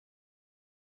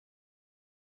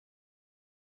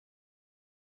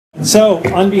So,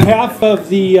 on behalf of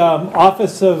the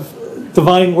Office of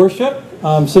Divine Worship,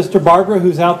 Sister Barbara,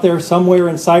 who's out there somewhere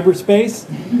in cyberspace,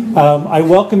 I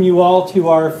welcome you all to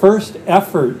our first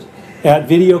effort at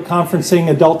video conferencing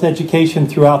adult education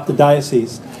throughout the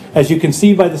diocese. As you can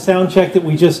see by the sound check that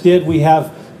we just did, we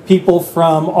have people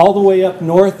from all the way up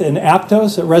north in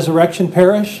Aptos at Resurrection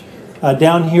Parish,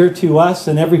 down here to us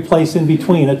and every place in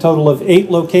between, a total of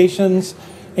 8 locations.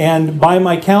 And by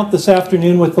my count this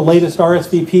afternoon with the latest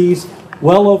RSVPs,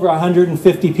 well over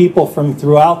 150 people from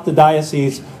throughout the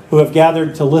diocese who have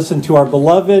gathered to listen to our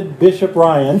beloved Bishop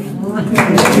Ryan,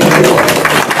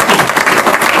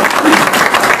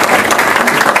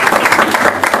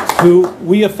 who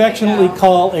we affectionately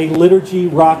call a liturgy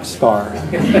rock star.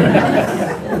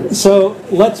 So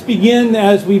let's begin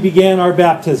as we began our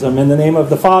baptism, in the name of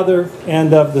the Father,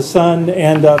 and of the Son,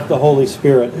 and of the Holy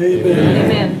Spirit. Amen.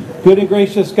 Amen. Good and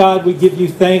gracious God, we give you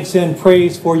thanks and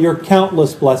praise for your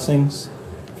countless blessings,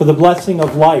 for the blessing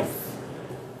of life,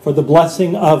 for the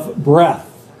blessing of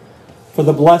breath, for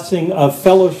the blessing of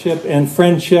fellowship and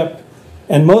friendship,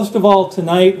 and most of all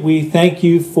tonight we thank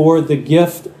you for the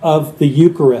gift of the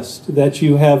Eucharist that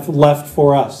you have left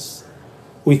for us.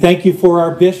 We thank you for our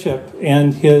bishop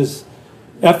and his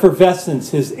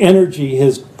effervescence, his energy,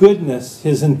 his goodness,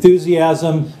 his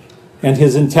enthusiasm, and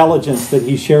his intelligence that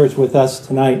he shares with us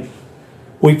tonight.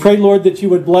 We pray, Lord, that you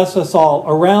would bless us all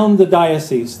around the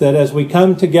diocese, that as we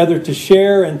come together to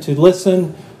share and to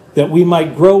listen, that we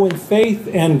might grow in faith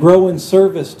and grow in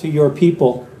service to your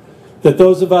people, that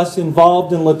those of us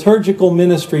involved in liturgical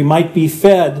ministry might be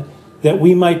fed, that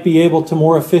we might be able to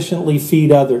more efficiently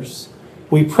feed others.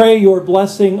 We pray your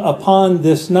blessing upon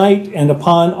this night and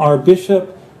upon our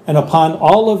bishop and upon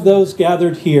all of those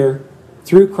gathered here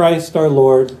through Christ our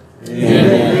Lord.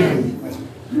 Amen.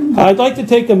 I'd like to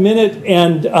take a minute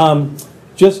and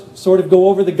just sort of go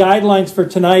over the guidelines for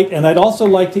tonight, and I'd also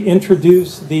like to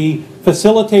introduce the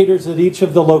facilitators at each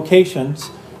of the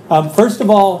locations. First of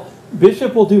all,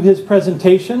 Bishop will do his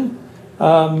presentation,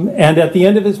 and at the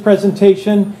end of his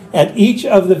presentation, at each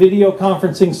of the video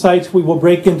conferencing sites, we will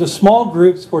break into small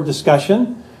groups for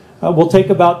discussion. We'll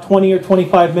take about 20 or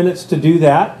 25 minutes to do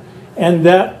that. And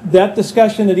that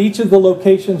discussion at each of the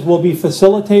locations will be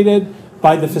facilitated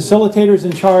by the facilitators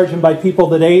in charge and by people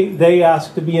that they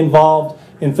ask to be involved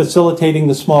in facilitating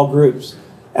the small groups.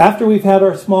 After we've had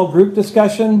our small group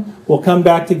discussion, we'll come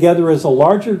back together as a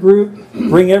larger group,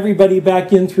 bring everybody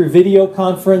back in through video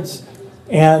conference,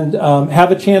 and have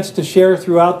a chance to share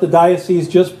throughout the diocese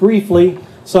just briefly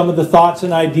some of the thoughts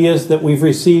and ideas that we've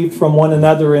received from one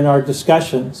another in our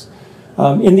discussions.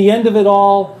 In the end of it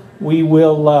all, we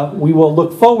will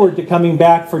look forward to coming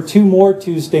back for 2 more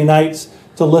Tuesday nights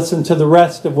to listen to the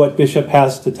rest of what Bishop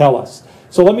has to tell us.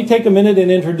 So let me take a minute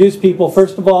and introduce people.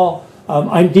 First of all,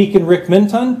 I'm Deacon Rick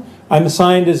Minton. I'm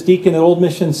assigned as deacon at Old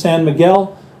Mission San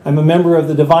Miguel. I'm a member of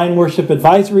the Divine Worship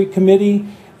Advisory Committee,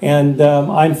 and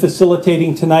I'm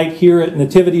facilitating tonight here at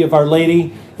Nativity of Our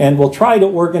Lady, and we'll try to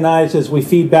organize as we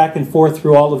feed back and forth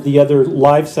through all of the other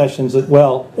live sessions as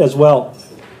well.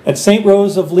 At St.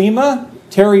 Rose of Lima,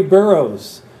 Terry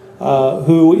Burrows,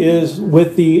 who is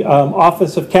with the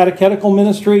Office of Catechetical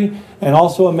Ministry and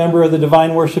also a member of the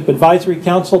Divine Worship Advisory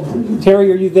Council. Terry,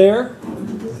 are you there?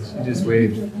 She just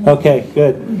waved. Okay,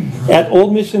 good. At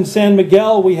Old Mission San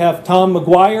Miguel, we have Tom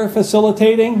McGuire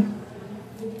facilitating.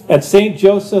 At St.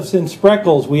 Joseph's in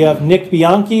Spreckles, we have Nick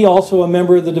Bianchi, also a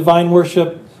member of the Divine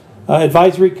Worship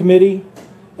Advisory Committee.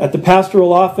 At the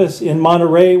Pastoral Office in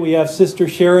Monterey, we have Sister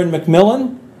Sharon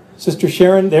McMillan. Sister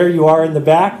Sharon, there you are in the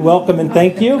back. Welcome and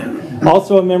thank you.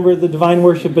 Also a member of the Divine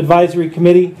Worship Advisory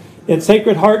Committee. At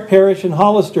Sacred Heart Parish in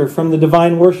Hollister from the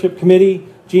Divine Worship Committee,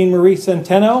 Jean Marie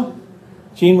Centeno.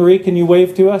 Jean Marie, can you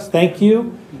wave to us? Thank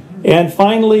you. And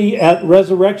finally, at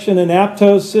Resurrection in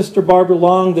Aptos, Sister Barbara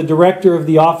Long, the Director of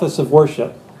the Office of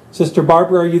Worship. Sister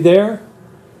Barbara, are you there?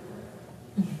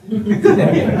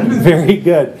 Very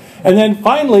good. And then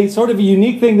finally, sort of a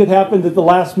unique thing that happened at the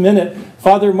last minute,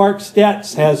 Father Mark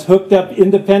Stetz has hooked up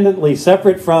independently,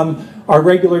 separate from our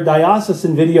regular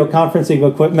diocesan video conferencing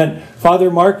equipment. Father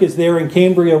Mark is there in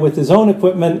Cambria with his own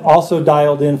equipment, also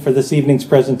dialed in for this evening's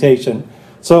presentation.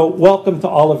 So welcome to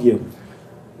all of you.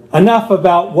 Enough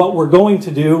about what we're going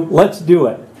to do. Let's do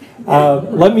it.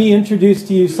 Let me introduce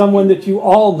to you someone that you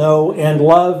all know and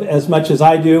love as much as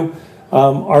I do.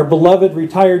 Our beloved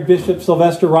retired Bishop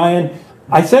Sylvester Ryan.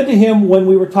 I said to him when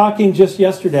we were talking just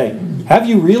yesterday, have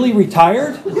you really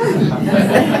retired?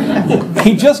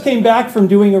 He just came back from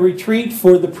doing a retreat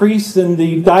for the priests in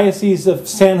the Diocese of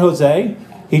San Jose.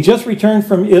 He just returned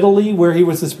from Italy, where he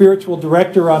was the spiritual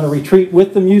director on a retreat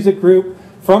with the music group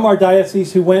from our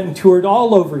diocese who went and toured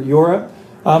all over Europe.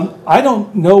 I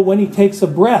don't know when he takes a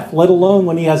breath, let alone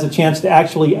when he has a chance to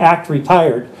actually act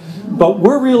retired. But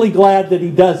we're really glad that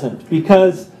he doesn't,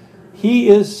 because he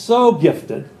is so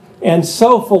gifted and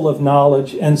so full of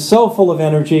knowledge and so full of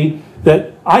energy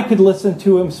that I could listen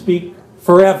to him speak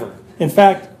forever. In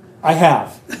fact, I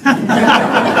have.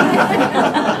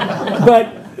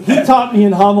 But he taught me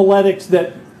in homiletics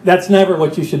that that's never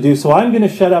what you should do. So I'm going to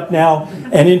shut up now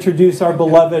and introduce our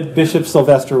beloved Bishop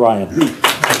Sylvester Ryan.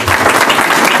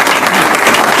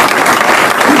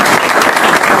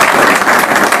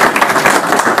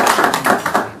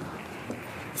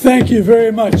 Thank you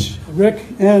very much, Rick.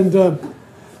 And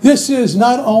this is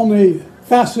not only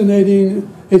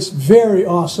fascinating, it's very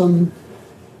awesome.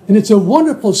 And it's a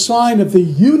wonderful sign of the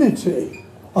unity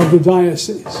of the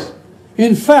diocese.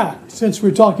 In fact, since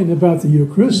we're talking about the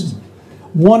Eucharist,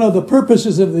 one of the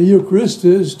purposes of the Eucharist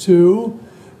is to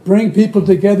bring people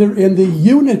together in the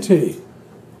unity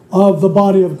of the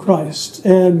body of Christ.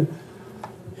 And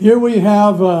here we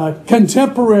have a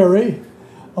contemporary,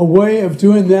 a way of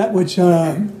doing that which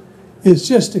is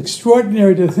just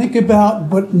extraordinary to think about,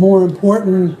 but more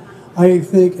important, I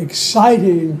think,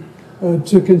 exciting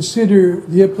to consider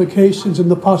the implications and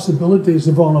the possibilities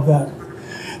of all of that.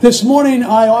 This morning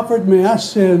I offered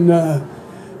Mass in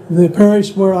the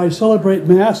parish where I celebrate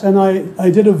Mass, and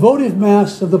I did a votive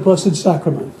Mass of the Blessed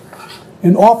Sacrament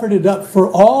and offered it up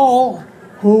for all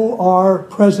who are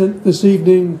present this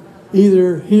evening,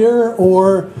 either here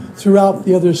or throughout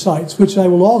the other sites, which I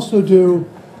will also do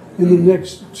in the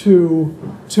next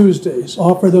 2 Tuesdays.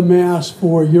 Offer the Mass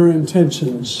for your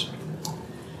intentions.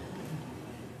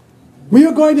 We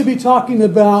are going to be talking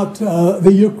about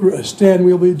the Eucharist, and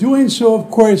we'll be doing so, of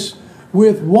course,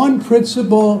 with one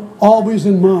principle always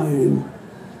in mind,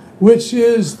 which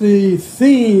is the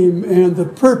theme and the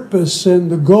purpose and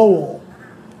the goal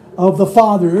of the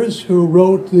fathers who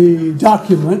wrote the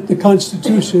document, the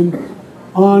Constitution,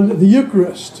 on the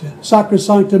Eucharist,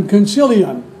 Sacrosanctum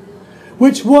Concilium,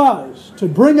 which was to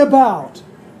bring about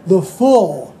the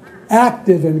full,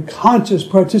 active, and conscious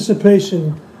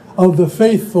participation of the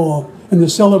faithful in the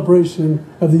celebration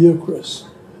of the Eucharist.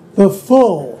 The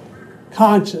full,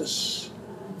 conscious,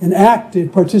 and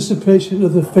active participation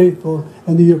of the faithful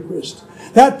in the Eucharist.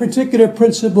 That particular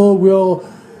principle will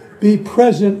be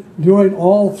present during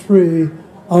all 3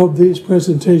 of these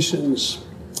presentations.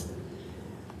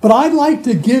 But I'd like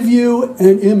to give you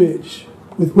an image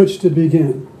with which to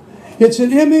begin. It's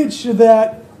an image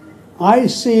that I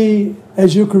see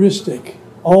as Eucharistic,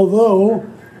 although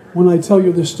when I tell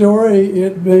you the story,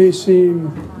 it may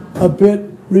seem a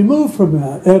bit removed from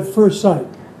that at first sight.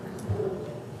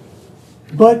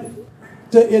 But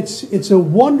it's a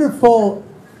wonderful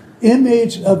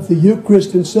image of the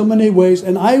Eucharist in so many ways,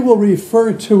 and I will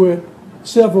refer to it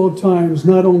several times,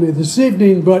 not only this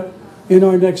evening, but in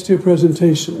our next 2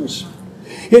 presentations.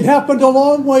 It happened a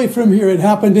long way from here. It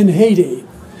happened in Haiti,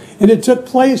 and it took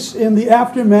place in the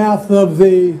aftermath of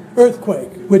the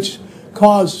earthquake, which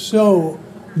caused so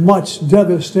much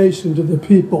devastation to the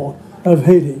people of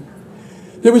Haiti.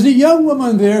 There was a young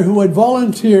woman there who had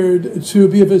volunteered to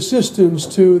be of assistance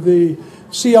to the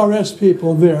CRS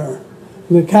people there,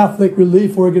 the Catholic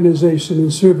Relief Organization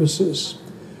and Services,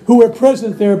 who were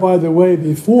present there, by the way,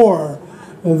 before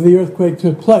the earthquake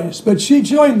took place. But she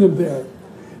joined them there.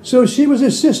 So she was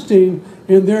assisting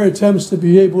in their attempts to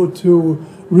be able to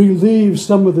relieve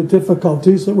some of the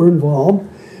difficulties that were involved.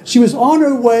 She was on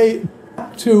her way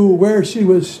to where she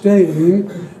was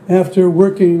staying after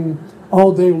working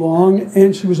all day long,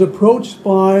 and she was approached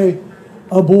by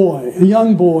a boy, a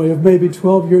young boy of maybe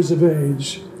 12 years of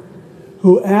age,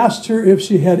 who asked her if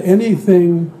she had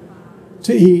anything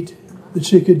to eat that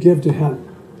she could give to him.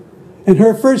 And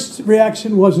her first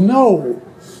reaction was, no,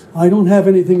 I don't have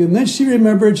anything. And then she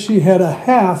remembered she had a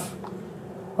half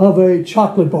of a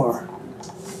chocolate bar.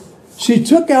 She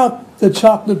took out the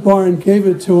chocolate bar and gave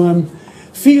it to him,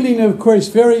 feeling, of course,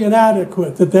 very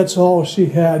inadequate that that's all she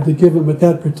had to give him at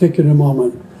that particular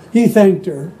moment. He thanked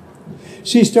her.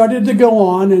 She started to go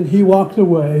on, and he walked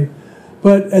away.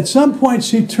 But at some point,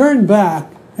 she turned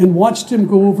back and watched him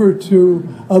go over to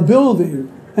a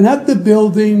building. And at the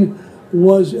building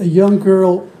was a young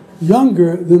girl,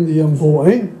 younger than the young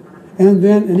boy, and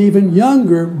then an even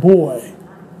younger boy.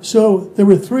 So there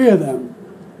were 3 of them.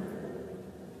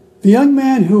 The young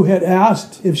man who had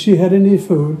asked if she had any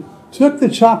food took the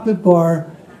chocolate bar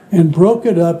and broke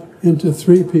it up into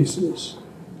 3 pieces.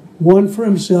 One for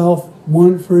himself,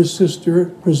 one for his sister,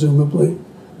 presumably,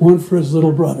 one for his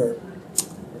little brother.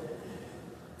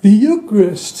 The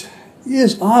Eucharist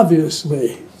is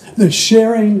obviously the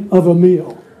sharing of a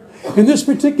meal. In this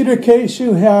particular case,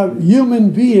 you have human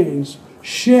beings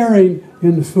sharing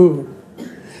in food.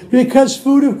 Because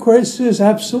food, of course, is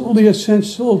absolutely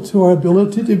essential to our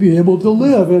ability to be able to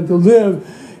live, and to live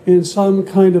in some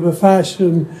kind of a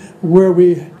fashion where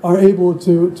we are able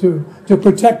to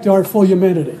protect our full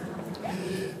humanity.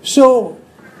 So,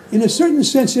 in a certain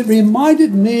sense, it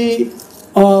reminded me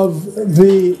of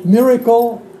the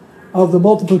miracle of the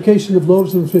multiplication of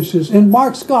loaves and fishes in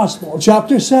Mark's Gospel,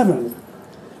 chapter 7.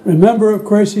 Remember, of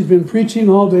course, he's been preaching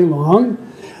all day long.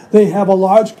 They have a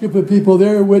large group of people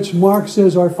there, which Mark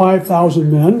says are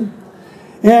 5,000 men.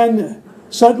 And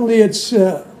suddenly it's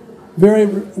very,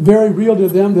 very real to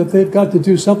them that they've got to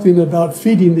do something about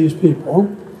feeding these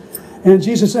people. And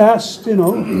Jesus asked,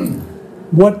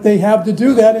 what they have to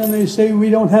do that, and they say, we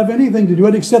don't have anything to do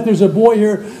it, except there's a boy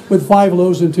here with 5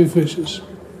 loaves and 2 fishes.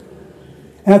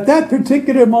 At that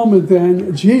particular moment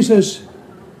then, Jesus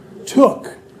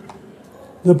took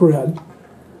the bread,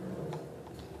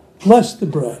 blessed the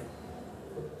bread,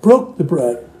 broke the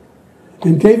bread,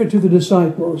 and gave it to the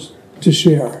disciples to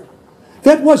share.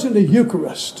 That wasn't a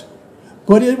Eucharist,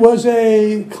 but it was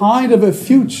a kind of a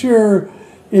future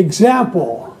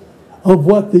example of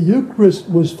what the Eucharist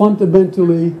was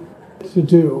fundamentally to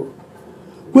do,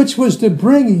 which was to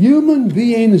bring human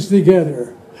beings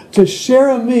together, to share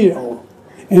a meal,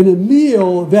 and a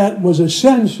meal that was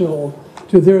essential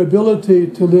to their ability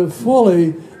to live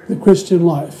fully the Christian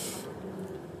life.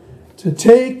 To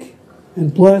take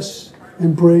and bless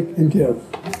and break and give.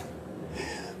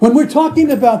 When we're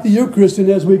talking about the Eucharist, and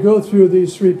as we go through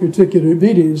these 3 particular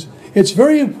meetings, it's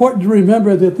very important to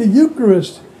remember that the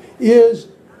Eucharist is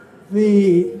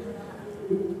the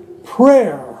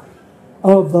prayer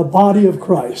of the body of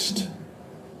Christ.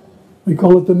 We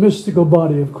call it the mystical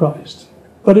body of Christ.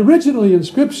 But originally in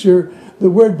Scripture,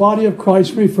 the word body of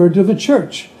Christ referred to the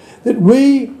church. That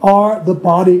we are the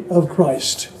body of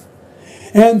Christ.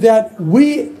 And that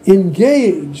we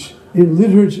engage in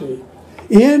liturgy,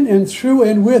 in and through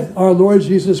and with our Lord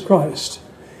Jesus Christ,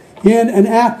 in an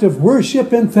act of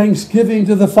worship and thanksgiving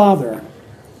to the Father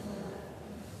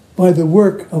by the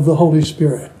work of the Holy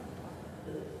Spirit.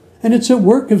 And it's a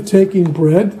work of taking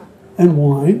bread and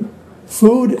wine,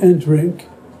 food and drink,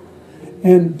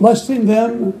 and blessing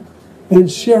them and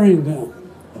sharing them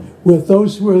with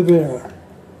those who are there.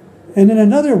 And in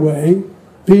another way,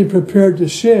 being prepared to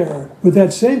share with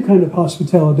that same kind of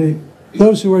hospitality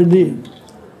those who are in need.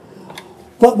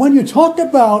 But when you talk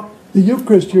about the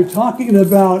Eucharist, you're talking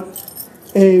about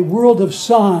a world of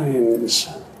signs,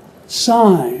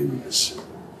 sacraments.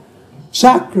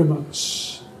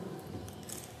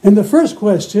 And the first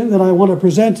question that I want to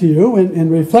present to you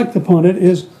and reflect upon it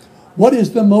is, what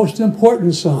is the most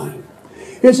important sign?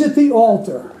 Is it the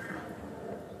altar,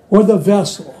 or the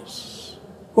vessels,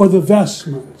 or the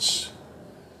vestments,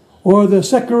 or the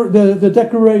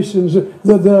decorations,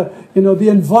 the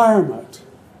environment?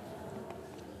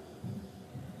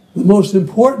 The most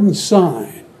important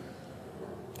sign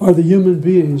are the human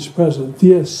beings present,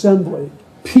 the assembly,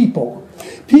 people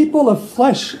of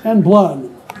flesh and blood,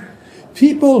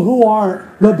 people who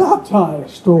are the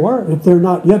baptized, or if they're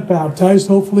not yet baptized,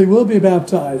 hopefully will be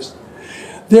baptized.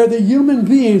 They're the human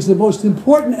beings. The most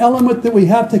important element that we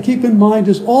have to keep in mind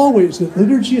is always that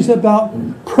liturgy is about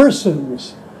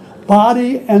persons,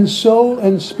 body and soul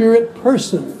and spirit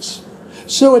persons.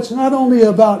 So it's not only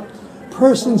about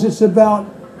persons, it's about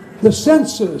the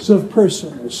senses of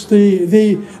persons,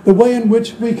 the way in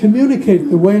which we communicate,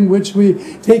 the way in which we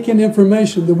take in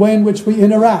information, the way in which we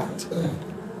interact.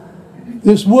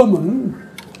 This woman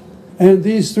and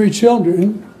these 3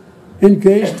 children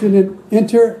engaged in an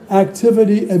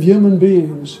interactivity of human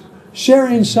beings,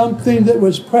 sharing something that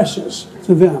was precious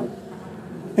to them.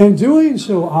 And doing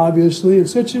so, obviously, in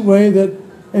such a way that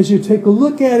as you take a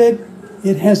look at it,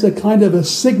 it has a kind of a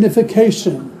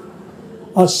signification,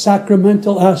 a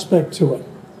sacramental aspect to it.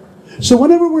 So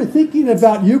whenever we're thinking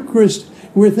about Eucharist,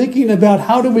 we're thinking about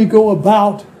how do we go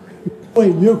about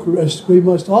doing Eucharist, we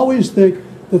must always think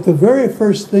that the very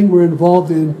first thing we're involved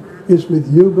in is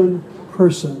with human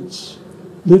persons.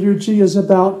 Liturgy is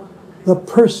about the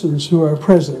persons who are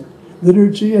present.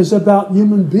 Liturgy is about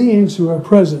human beings who are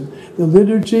present. The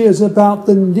liturgy is about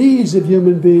the needs of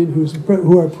human beings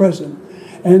who are present.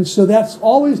 And so that's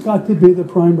always got to be the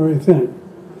primary thing.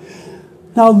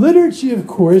 Now, liturgy, of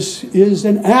course, is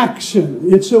an action.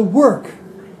 It's a work.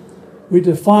 We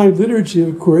define liturgy,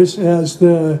 of course, as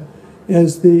the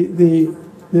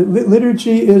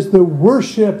liturgy is the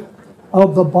worship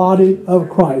of the body of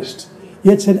Christ.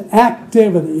 It's an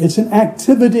activity. It's an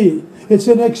activity. It's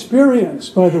an experience,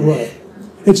 by the way.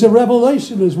 It's a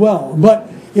revelation as well. But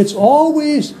it's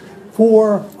always,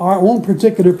 for our own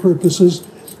particular purposes,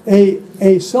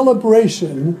 a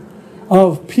celebration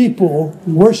of people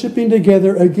worshiping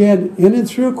together again in and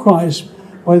through Christ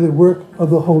by the work of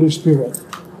the Holy Spirit.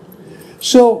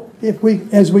 So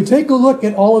as we take a look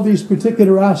at all of these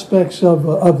particular aspects of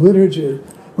liturgy,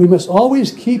 we must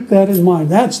always keep that in mind.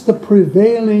 That's the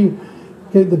prevailing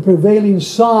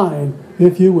sign,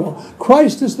 if you will.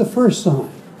 Christ is the first sign.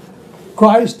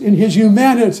 Christ in his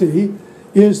humanity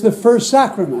is the first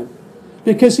sacrament,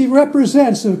 because he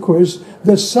represents, of course,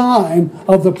 the sign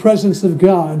of the presence of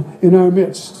God in our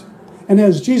midst. And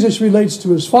as Jesus relates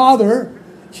to his Father,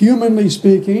 humanly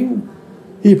speaking,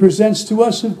 he presents to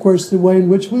us, of course, the way in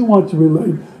which we want to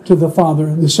relate to the Father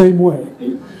in the same way.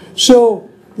 So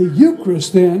the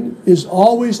Eucharist, then, is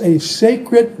always a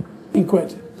sacred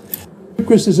banquet. The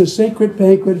Eucharist is a sacred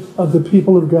banquet of the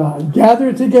people of God,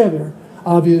 gathered together,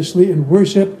 obviously, in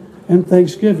worship and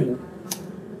thanksgiving.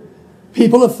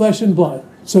 People of flesh and blood.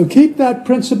 So keep that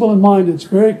principle in mind. It's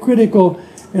very critical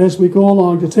as we go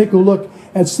along to take a look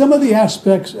at some of the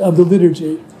aspects of the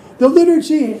liturgy. The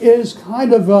liturgy is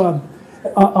kind of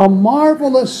a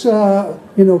marvelous,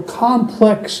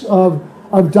 complex of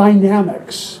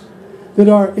dynamics that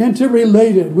are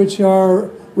interrelated, which are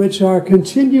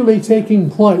continually taking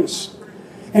place.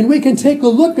 And we can take a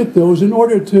look at those in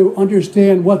order to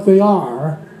understand what they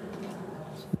are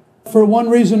for one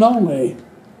reason only,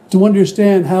 to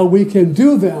understand how we can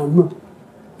do them,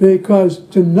 because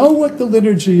to know what the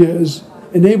liturgy is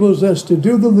enables us to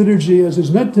do the liturgy as it's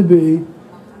meant to be,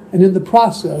 and in the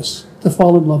process to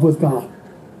fall in love with God.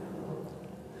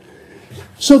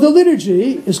 So the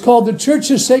liturgy is called the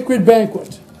Church's sacred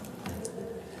banquet.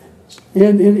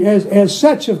 And as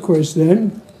such, of course,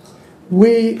 then,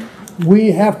 we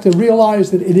have to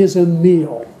realize that it is a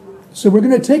meal. So we're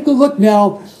going to take a look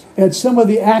now at some of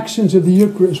the actions of the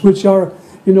Eucharist, which are,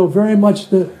 very much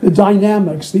the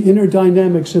dynamics, the inner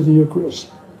dynamics of the Eucharist.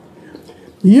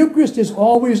 The Eucharist is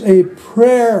always a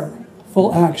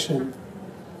prayerful action.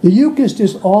 The Eucharist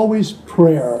is always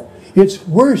prayer. It's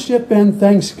worship and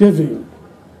thanksgiving.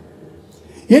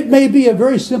 It may be a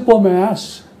very simple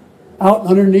Mass out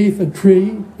underneath a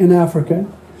tree in Africa.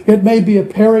 It may be a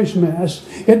parish Mass.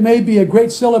 It may be a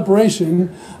great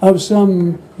celebration of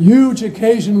some huge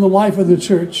occasion in the life of the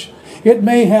Church. It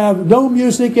may have no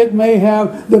music. It may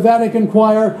have the Vatican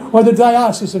choir or the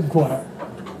diocesan choir.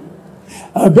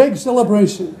 A big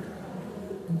celebration.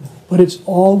 But it's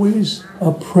always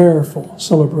a prayerful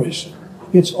celebration.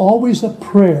 It's always a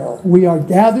prayer. We are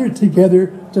gathered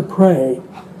together to pray.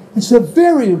 It's a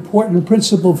very important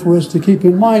principle for us to keep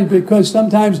in mind, because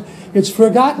sometimes it's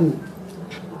forgotten.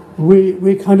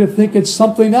 We kind of think it's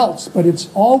something else, but it's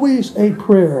always a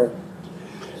prayer.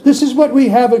 This is what we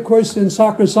have, of course, in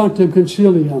Sacrosanctum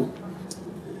Concilium.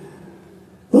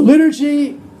 The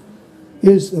liturgy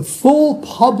is the full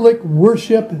public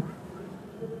worship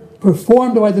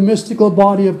performed by the mystical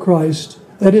body of Christ,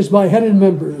 that is, by headed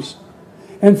members.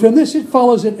 And from this it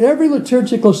follows that every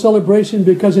liturgical celebration,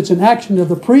 because it's an action of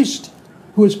the priest,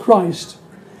 who is Christ,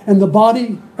 and the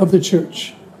body of the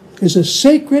Church, is a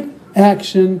sacred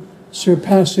action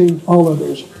surpassing all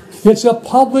others. It's a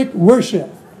public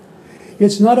worship.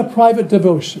 It's not a private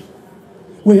devotion.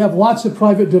 We have lots of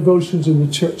private devotions in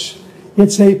the Church.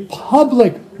 It's a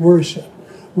public worship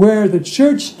where the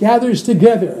Church gathers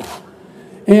together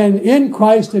and in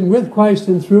Christ and with Christ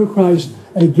and through Christ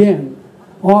again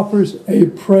offers a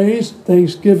praise,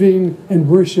 thanksgiving, and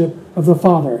worship of the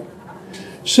Father.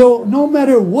 So no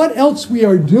matter what else we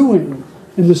are doing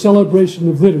in the celebration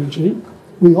of liturgy,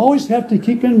 we always have to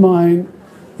keep in mind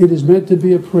it is meant to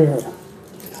be a prayer.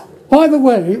 By the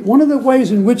way, one of the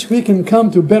ways in which we can come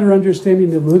to better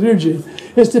understanding of liturgy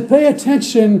is to pay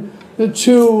attention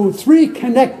to three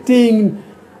connecting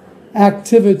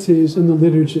activities in the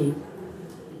liturgy,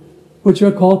 which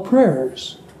are called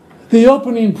prayers. The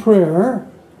opening prayer,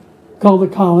 called the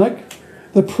collect,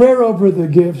 the prayer over the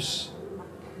gifts,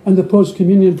 and the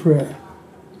post-communion prayer.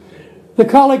 The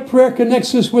collect prayer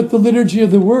connects us with the liturgy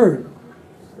of the Word.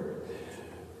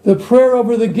 The prayer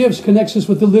over the gifts connects us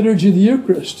with the liturgy of the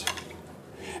Eucharist.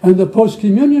 And the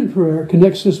post-communion prayer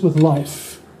connects us with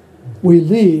life. We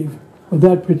leave with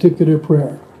that particular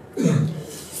prayer.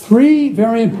 Three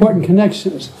very important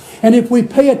connections. And if we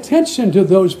pay attention to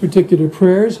those particular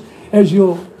prayers, as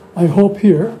you'll, I hope,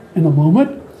 hear in a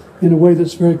moment, in a way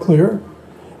that's very clear,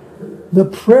 the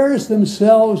prayers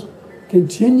themselves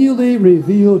continually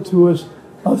reveal to us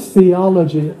a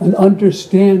theology, an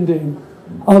understanding,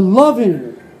 a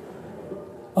loving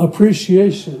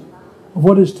appreciation of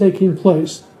what is taking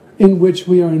place in which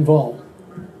we are involved.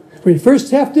 We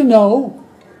first have to know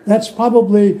that's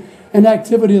probably an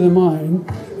activity of the mind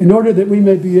in order that we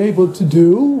may be able to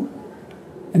do,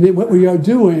 and that what we are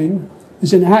doing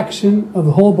is an action of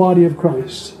the whole body of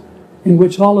Christ, in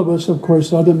which all of us, of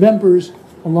course, are the members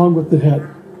along with the head.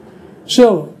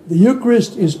 So, the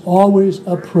Eucharist is always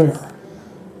a prayer.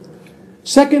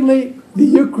 Secondly, the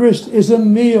Eucharist is a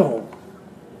meal.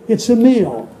 It's a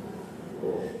meal.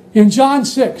 In John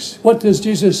 6, what does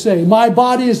Jesus say? My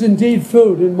body is indeed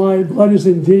food, and my blood is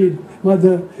indeed, my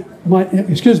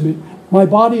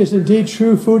body is indeed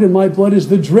true food, and my blood is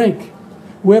the drink.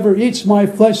 Whoever eats my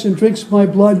flesh and drinks my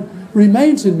blood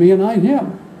remains in me, and I in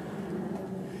him.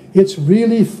 It's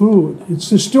really food. It's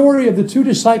the story of the two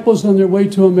disciples on their way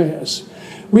to Emmaus.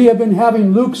 We have been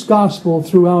having Luke's gospel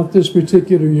throughout this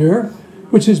particular year,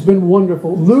 which has been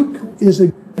wonderful. Luke is a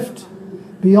gift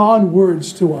beyond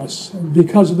words to us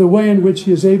because of the way in which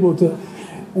he is able to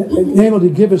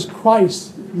give us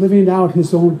Christ living out in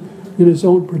his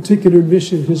own particular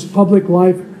mission, his public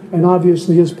life, and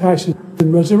obviously his passion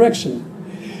and resurrection.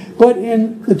 But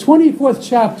in the 24th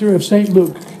chapter of St.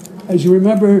 Luke, as you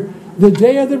remember, the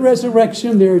day of the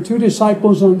resurrection, there are two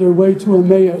disciples on their way to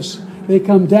Emmaus. They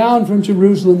come down from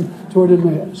Jerusalem toward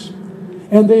Emmaus.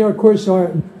 And they, of course,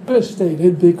 are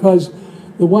devastated because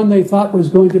the one they thought was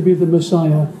going to be the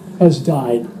Messiah has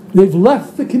died. They've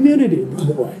left the community, by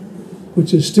the way,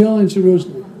 which is still in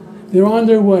Jerusalem. They're on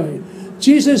their way.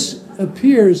 Jesus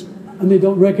appears, and they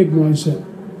don't recognize him.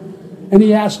 And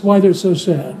he asks why they're so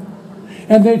sad.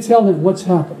 And they tell him what's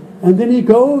happened. And then he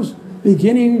goes,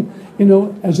 beginning,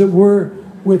 as it were,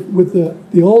 with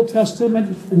the Old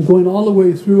Testament and going all the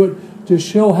way through it to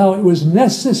show how it was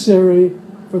necessary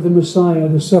for the Messiah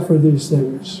to suffer these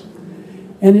things.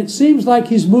 And it seems like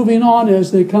he's moving on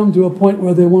as they come to a point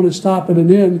where they want to stop at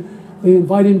an inn. They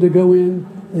invite him to go in.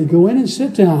 They go in and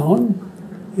sit down,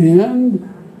 and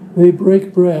they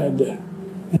break bread.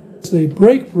 And as they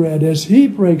break bread, as he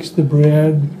breaks the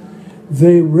bread,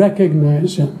 they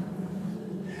recognize him.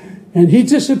 And he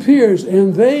disappears,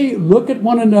 and they look at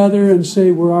one another and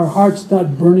say, were our hearts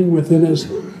not burning within us?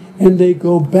 And they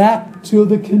go back to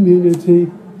the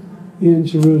community in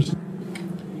Jerusalem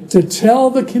to tell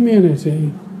the community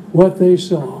what they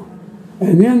saw.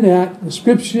 And in that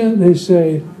description, they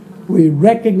say, we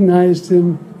recognized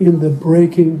him in the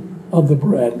breaking of the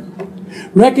bread.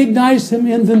 Recognized him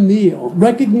in the meal.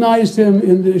 Recognized him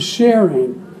in the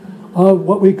sharing of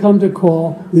what we come to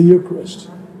call the Eucharist.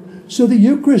 So the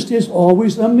Eucharist is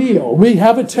always a meal. We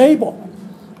have a table,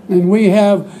 and we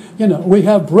have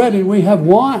bread and we have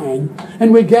wine,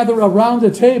 and we gather around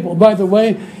the table. By the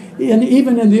way,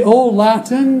 even in the Old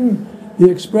Latin, the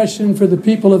expression for the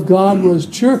people of God was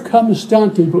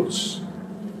circumstantibus,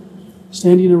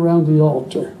 standing around the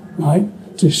altar, right,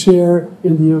 to share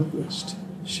in the Eucharist,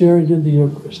 sharing in the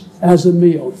Eucharist as a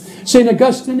meal. St.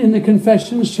 Augustine in the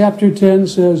Confessions, chapter 10,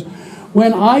 says,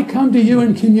 when I come to you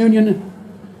in communion,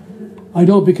 I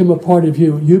don't become a part of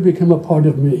you. You become a part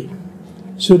of me.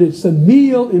 So it's a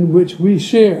meal in which we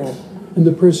share in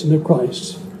the person of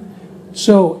Christ.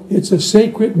 So it's a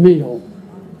sacred meal.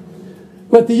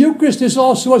 But the Eucharist is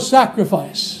also a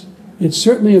sacrifice. It's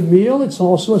certainly a meal. It's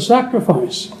also a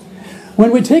sacrifice.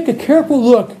 When we take a careful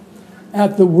look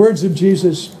at the words of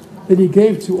Jesus that he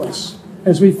gave to us,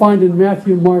 as we find in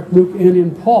Matthew, Mark, Luke, and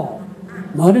in Paul,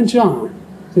 not in John,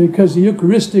 because the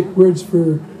Eucharistic words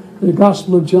for the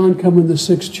Gospel of John come in the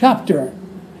 6th chapter.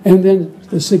 And then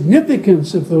the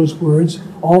significance of those words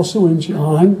also in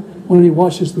John when he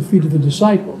washes the feet of the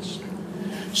disciples.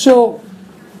 So,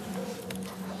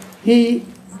 in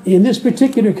this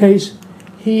particular case,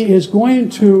 he is going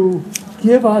to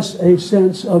give us a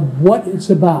sense of what it's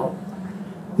about.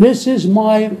 This is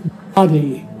my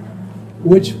body,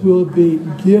 which will be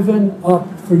given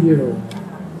up for you.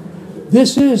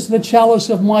 This is the chalice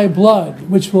of my blood,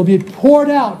 which will be poured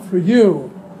out for you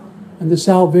and the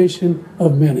salvation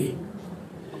of many.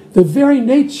 The very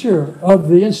nature of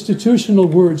the institutional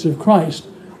words of Christ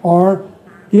are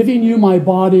giving you my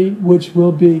body, which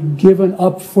will be given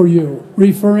up for you,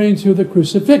 referring to the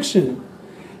crucifixion,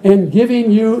 and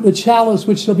giving you the chalice,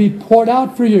 which shall be poured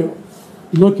out for you,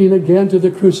 looking again to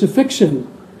the crucifixion.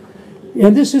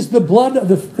 And this is the blood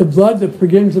that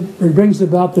brings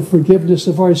about the forgiveness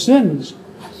of our sins.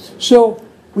 So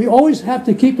we always have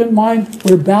to keep in mind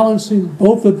we're balancing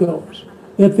both of those,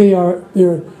 that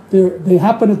they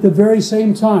happen at the very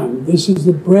same time. This is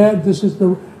the bread, this is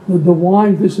the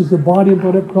wine, this is the body and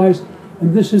blood of Christ,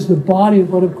 and this is the body and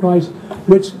blood of Christ,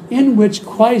 in which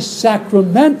Christ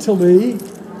sacramentally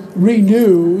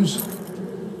renews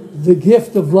the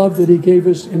gift of love that he gave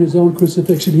us in his own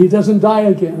crucifixion. He doesn't die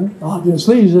again,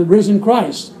 obviously, he's a risen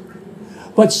Christ.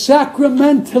 But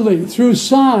sacramentally, through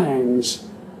signs,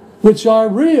 which are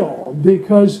real,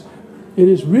 because it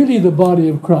is really the body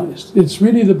of Christ, it's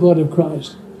really the blood of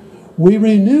Christ, we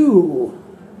renew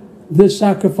this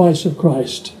sacrifice of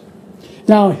Christ.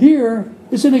 Now here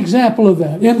is an example of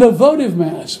that. In the votive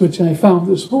Mass, which I found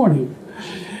this morning,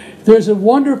 there's a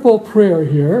wonderful prayer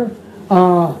here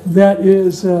that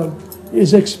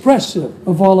is expressive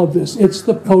of all of this. It's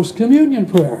the post-communion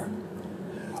prayer.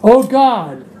 O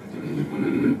God,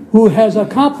 who has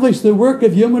accomplished the work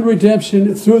of human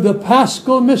redemption through the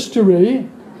paschal mystery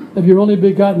of your only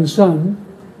begotten Son,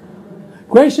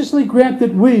 graciously grant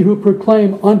that we who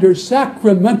proclaim under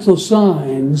sacramental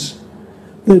signs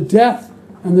the death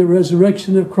and the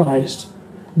resurrection of Christ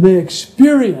may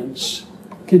experience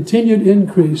continued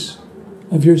increase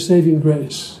of your saving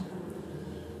grace.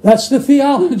 That's the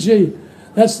theology.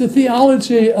 That's the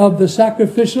theology of the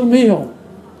sacrificial meal.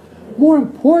 More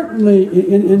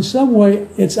importantly, in some way,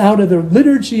 it's out of the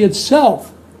liturgy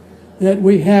itself that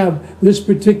we have this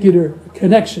particular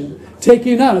connection,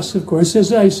 taking us, of course,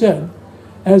 as I said,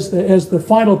 as the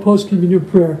final post-communion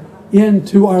prayer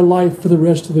into our life for the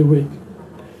rest of the week.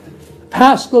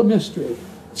 Paschal mystery,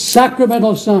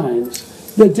 sacramental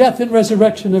signs, the death and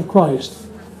resurrection of Christ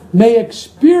may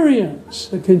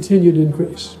experience a continued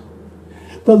increase.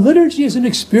 The liturgy is an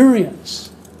experience.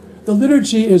 The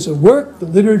liturgy is a work. The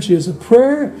liturgy is a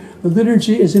prayer. The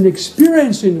liturgy is an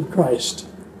experiencing of Christ.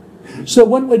 So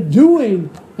what we're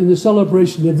doing in the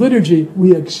celebration of liturgy,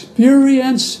 we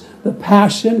experience the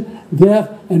passion, death,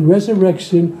 and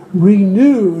resurrection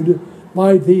renewed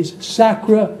by these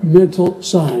sacramental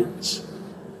signs.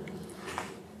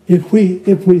 If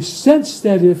we sense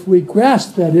that, if we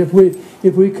grasp that, if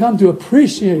we come to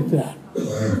appreciate that,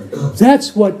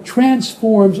 that's what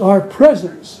transforms our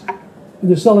presence in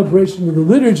the celebration of the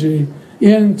liturgy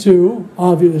into,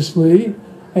 obviously,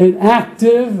 an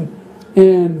active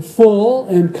and full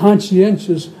and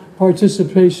conscientious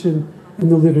participation in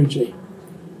the liturgy.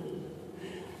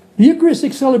 The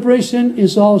Eucharistic celebration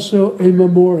is also a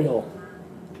memorial.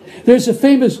 There's a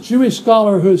famous Jewish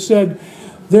scholar who said,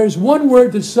 there's one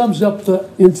word that sums up the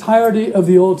entirety of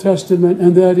the Old Testament,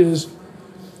 and that is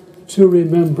to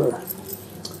remember.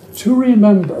 To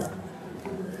remember.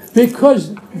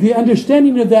 Because the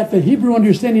understanding of that, the Hebrew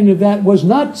understanding of that, was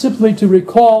not simply to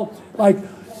recall, like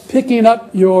picking up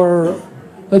your,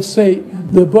 let's say,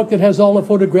 the book that has all the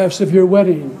photographs of your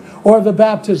wedding, or the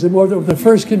baptism, or the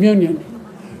first communion.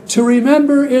 To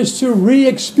remember is to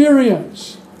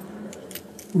re-experience.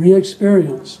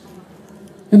 Re-experience.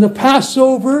 In the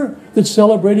Passover that's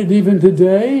celebrated even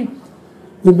today,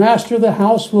 the master of the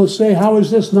house will say, how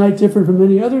is this night different from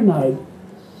any other night?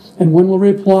 And one will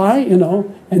reply,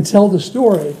 and tell the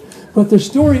story. But the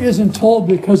story isn't told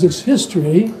because it's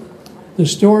history. The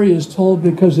story is told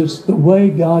because it's the way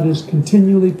God is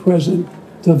continually present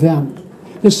to them.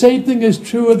 The same thing is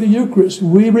true of the Eucharist.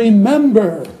 We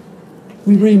remember.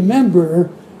 We remember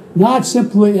not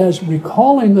simply as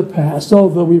recalling the past,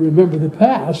 although we remember the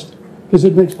past, because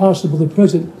it makes possible the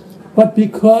present, but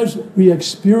because we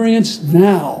experience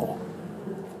now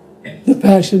the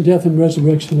passion, death, and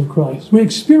resurrection of Christ. We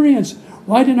experience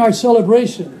right in our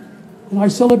celebration. In our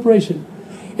celebration.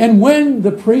 And when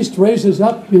the priest raises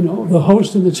up, the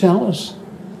host and the chalice,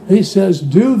 he says,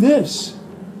 do this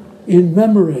in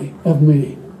memory of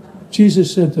me.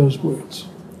 Jesus said those words.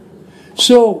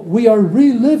 So we are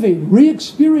reliving,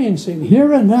 re-experiencing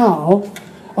here and now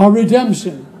our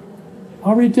redemption.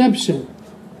 Our redemption.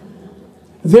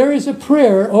 There is a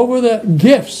prayer over the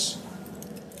gifts.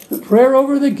 The prayer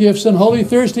over the gifts on Holy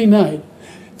Thursday night.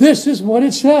 This is what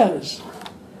it says.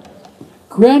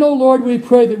 Grant, O Lord, we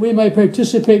pray, that we may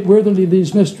participate worthily in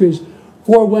these mysteries.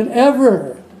 For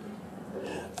whenever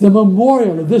the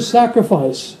memorial of this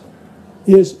sacrifice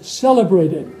is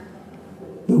celebrated,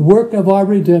 the work of our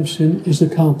redemption is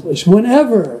accomplished.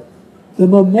 Whenever the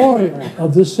memorial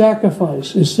of this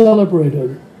sacrifice is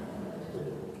celebrated,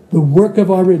 the work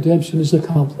of our redemption is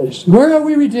accomplished. Where are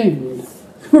we redeemed?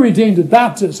 We're redeemed at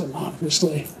baptism,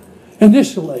 obviously,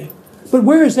 initially. But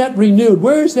where is that renewed?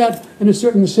 Where is that, in a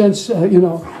certain sense,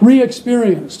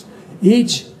 re-experienced?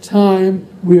 Each time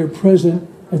we are present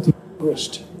at the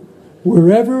Eucharist.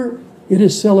 Wherever it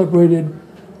is celebrated,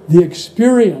 the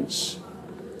experience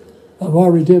of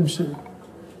our redemption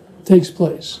takes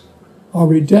place. Our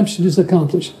redemption is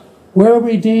accomplished. Where are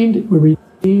we redeemed? We're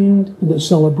redeemed in the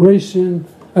celebration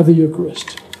of the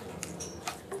Eucharist.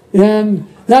 And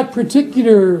that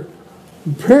particular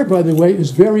prayer, by the way,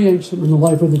 is very ancient in the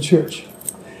life of the Church.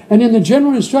 And in the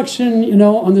general instruction,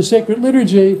 on the sacred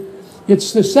liturgy,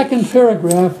 it's the second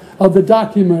paragraph of the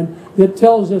document that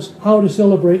tells us how to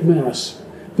celebrate Mass,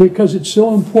 because it's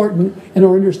so important in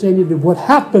our understanding of what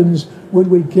happens when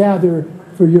we gather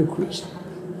for Eucharist.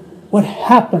 What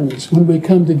happens when we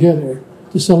come together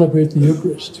to celebrate the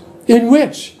Eucharist? in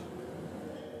which,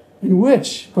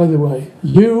 by the way,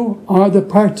 you are the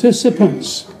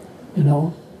participants,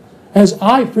 As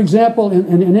I, for example,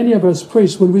 and any of us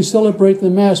priests, when we celebrate the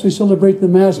Mass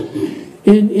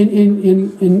in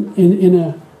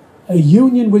a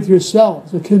union with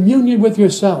yourselves, a communion with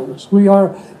yourselves. We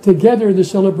are together in the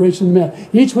celebration of the Mass,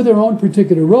 each with our own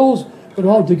particular roles, but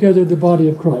all together the body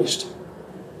of Christ.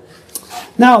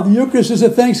 Now, the Eucharist is a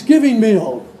thanksgiving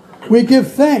meal. We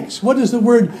give thanks. What does the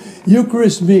word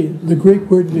Eucharist mean? The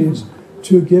Greek word means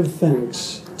to give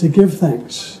thanks. To give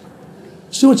thanks.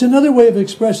 So it's another way of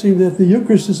expressing that the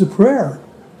Eucharist is a prayer.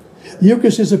 The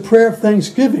Eucharist is a prayer of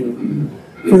thanksgiving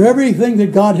for everything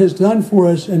that God has done for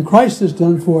us and Christ has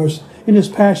done for us in His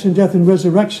passion, death, and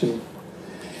resurrection.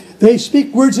 They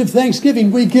speak words of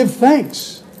thanksgiving. We give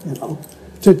thanks,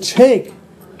 to take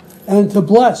and to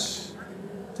bless,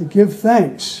 to give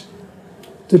thanks,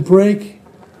 to break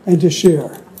and to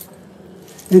share.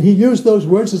 And He used those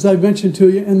words, as I mentioned to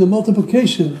you, in the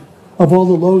multiplication of all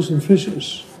the loaves and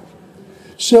fishes.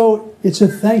 So it's a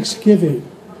thanksgiving.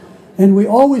 And we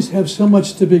always have so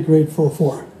much to be grateful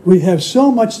for. We have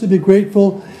so much to be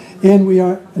grateful, and we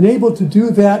are enabled to do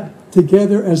that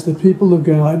together as the people of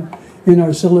God in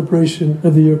our celebration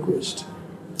of the Eucharist.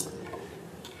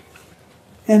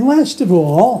 And last of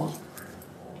all,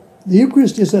 the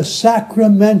Eucharist is a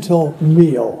sacramental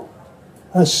meal.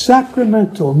 A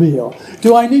sacramental meal.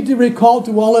 Do I need to recall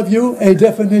to all of you a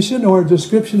definition or a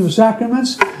description of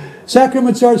sacraments?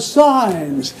 Sacraments are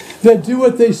signs that do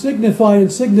what they signify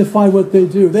and signify what they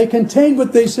do. They contain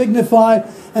what they signify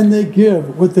and they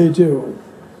give what they do.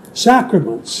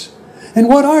 Sacraments. And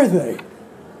what are they?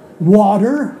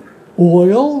 Water,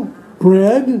 oil,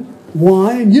 bread,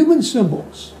 wine, human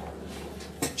symbols.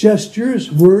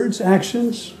 Gestures, words,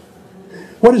 actions.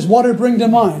 What does water bring to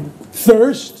mind?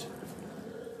 Thirst.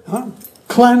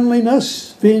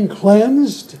 Cleanliness, being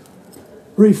cleansed.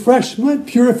 Refreshment,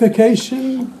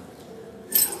 purification.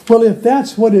 Well, if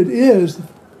that's what it is,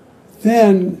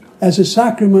 then as a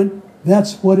sacrament,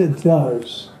 that's what it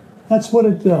does. That's what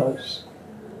it does.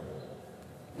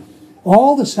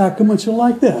 All the sacraments are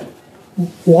like that.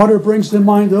 Water brings to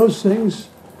mind those things,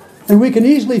 and we can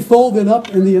easily fold it up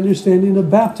in the understanding of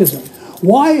baptism.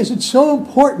 Why is it so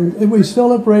important that we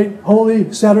celebrate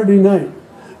Holy Saturday night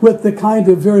with the kind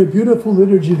of very beautiful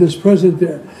liturgy that's present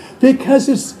there? Because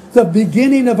it's the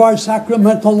beginning of our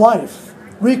sacramental life,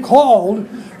 recalled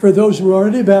for those who are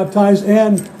already baptized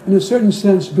and, in a certain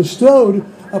sense, bestowed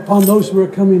upon those who are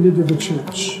coming into the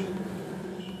church.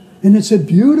 And it's a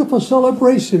beautiful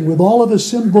celebration with all of the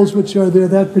symbols which are there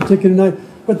that particular night.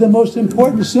 But the most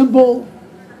important symbol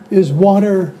is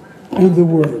water and the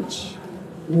words.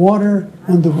 Water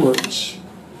and the words.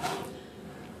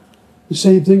 The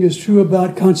same thing is true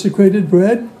about consecrated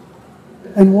bread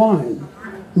and wine.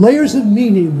 Layers of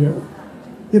meaning there.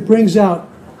 It brings out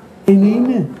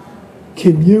meaning,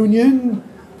 communion,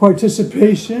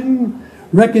 participation,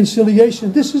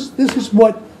 reconciliation. This is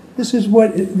what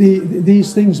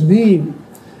these things mean.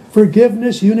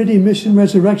 Forgiveness, unity, mission,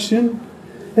 resurrection.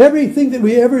 Everything that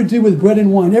we ever do with bread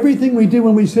and wine, everything we do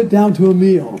when we sit down to a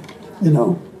meal,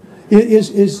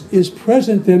 is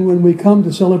present then when we come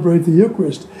to celebrate the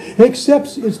Eucharist.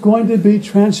 Except it's going to be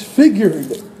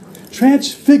transfigured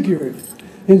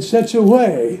in such a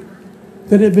way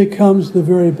that it becomes the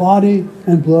very body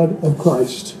and blood of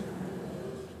Christ.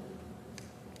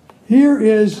 Here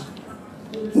is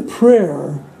the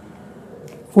prayer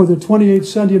for the 28th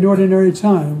Sunday in Ordinary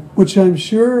Time, which I'm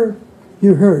sure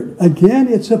you heard. Again,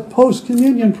 it's a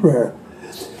post-communion prayer.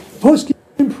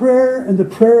 Post-communion prayer and the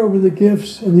prayer over the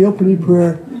gifts and the opening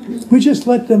prayer, we just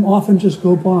let them often just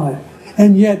go by.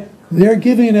 And yet, they're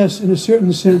giving us, in a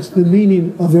certain sense, the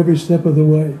meaning of every step of the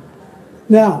way.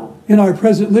 Now, in our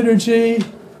present liturgy,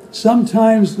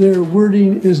 sometimes their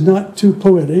wording is not too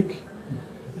poetic.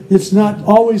 It's not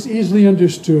always easily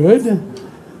understood.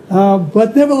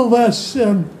 But nevertheless,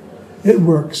 it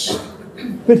works.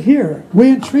 But here,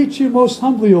 we entreat you most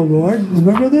humbly, O Lord,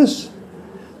 remember this?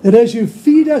 That as you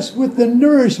feed us with the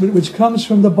nourishment which comes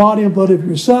from the body and blood of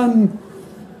your Son,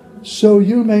 so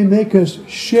you may make us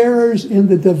sharers in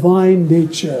the divine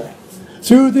nature.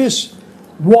 Through this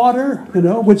water,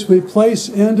 which we place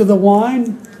into the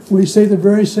wine, we say the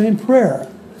very same prayer.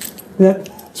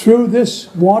 That through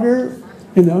this water,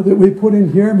 that we put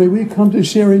in here, may we come to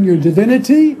share in your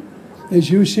divinity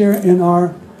as you share in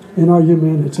our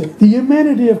humanity. The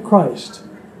humanity of Christ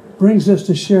brings us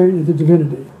to sharing in the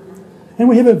divinity. And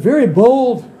we have a very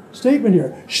bold statement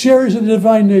here, sharers in the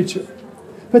divine nature.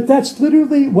 But that's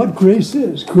literally what grace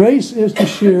is. Grace is to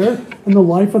share in the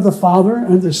life of the Father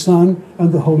and the Son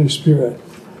and the Holy Spirit.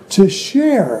 To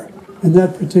share in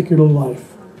that particular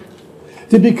life.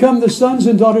 To become the sons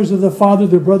and daughters of the Father,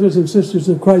 the brothers and sisters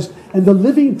of Christ, and the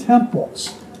living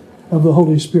temples of the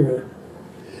Holy Spirit.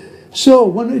 So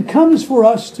when it comes for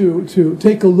us to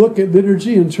take a look at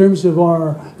liturgy in terms of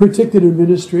our particular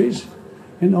ministries,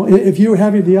 if you're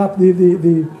having the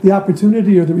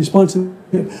opportunity or the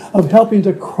responsibility of helping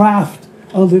to craft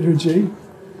a liturgy,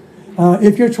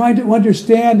 if you're trying to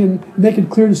understand and make it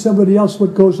clear to somebody else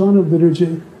what goes on in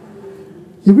liturgy,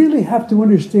 you really have to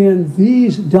understand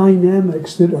these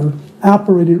dynamics that are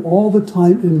operating all the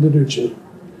time in liturgy.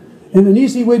 And an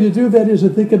easy way to do that is to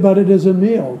think about it as a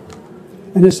meal,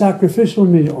 and a sacrificial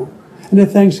meal, and a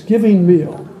thanksgiving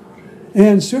meal,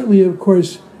 and certainly, of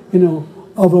course,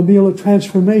 of a meal of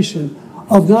transformation,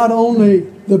 of not only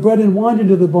the bread and wine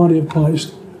into the body of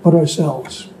Christ, but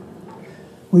ourselves.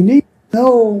 We need to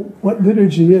know what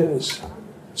liturgy is,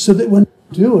 so that when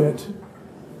we do it,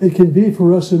 it can be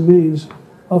for us a means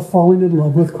of falling in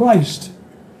love with Christ.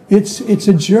 It's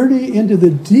a journey into the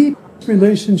deep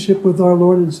relationship with our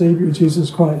Lord and Savior Jesus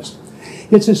Christ.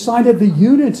 It's a sign of the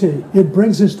unity. It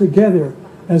brings us together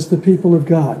as the people of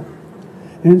God.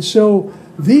 And so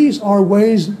these are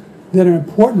ways that are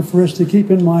important for us to keep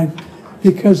in mind,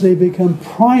 because they become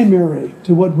primary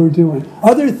to what we're doing.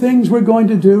 Other things we're going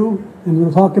to do, and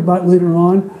we'll talk about later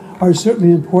on, are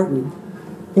certainly important.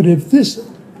 But if this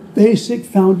basic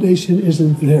foundation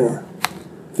isn't there,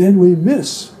 then we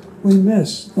miss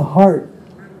the heart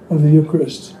of the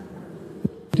Eucharist.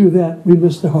 If we do that, we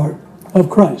miss the heart of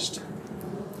Christ.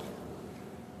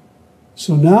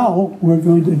 So now we're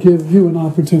going to give you an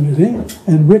opportunity,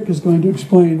 and Rick is going to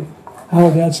explain how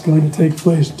that's going to take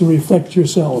place to reflect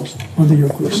yourselves on the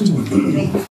Eucharist.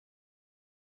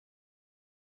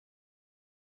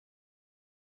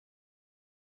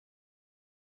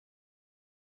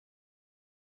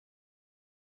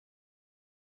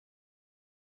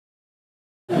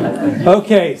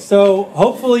 Okay, so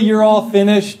hopefully you're all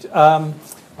finished.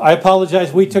 I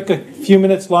apologize, we took a few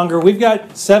minutes longer. We've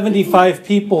got 75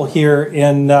 people here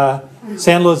in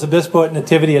San Luis Obispo at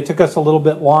Nativity. It took us a little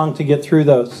bit long to get through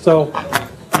those. So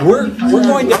we're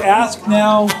going to ask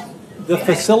now the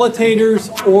facilitators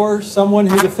or someone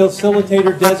who the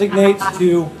facilitator designates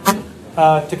to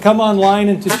come online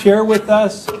and to share with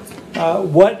us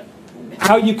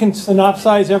how you can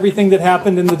synopsize everything that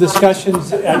happened in the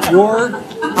discussions at your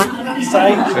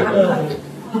site.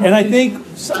 And I think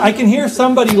I can hear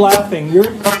somebody laughing.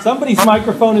 Somebody's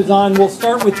microphone is on. We'll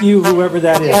start with you, whoever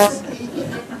that is.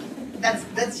 That's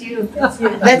you. That's you.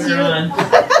 That's you.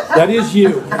 That is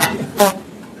you.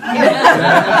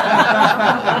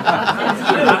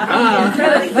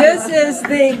 This is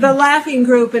the laughing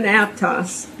group in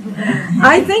Aptos.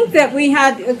 I think that we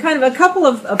had kind of a couple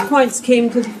of points came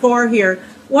to the fore here.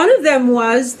 One of them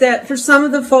was that for some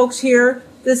of the folks here,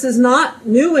 this is not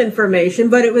new information,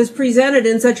 but it was presented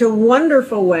in such a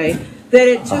wonderful way that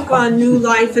it took on new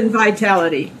life and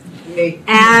vitality.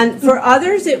 And for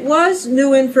others, it was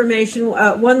new information.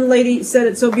 One lady said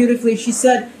it so beautifully. She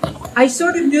said, I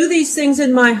sort of knew these things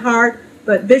in my heart,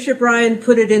 but Bishop Ryan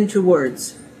put it into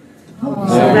words.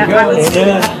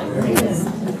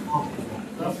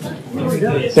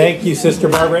 Thank you, Sister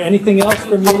Barbara. Anything else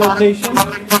from your location?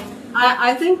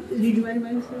 I think, did you do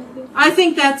anybody say anything? I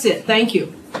think that's it. Thank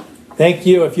you. Thank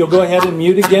you. If you'll go ahead and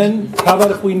mute again. How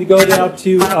about if we go down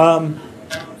to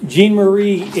Jean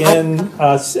Marie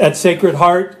at Sacred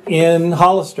Heart in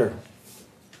Hollister?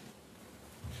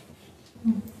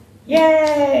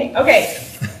 Yay! Okay.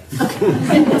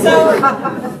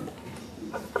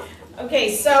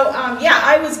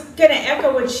 I was going to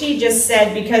echo what she just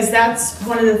said, because that's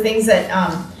one of the things that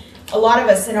a lot of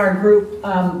us in our group,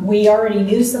 we already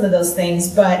knew some of those things,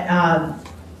 but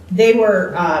they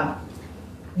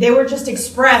were just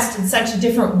expressed in such a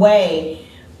different way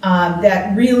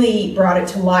that really brought it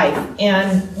to life.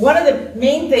 And one of the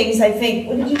main things, I think,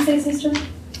 what did you say, Sister?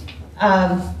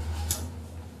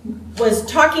 Was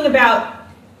talking about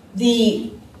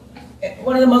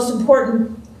one of the most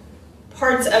important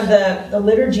parts of the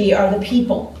liturgy are the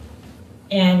people.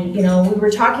 And, we were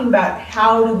talking about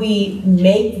how do we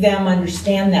make them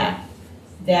understand that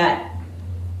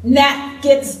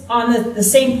gets on the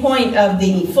same point of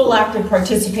the full active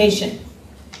participation.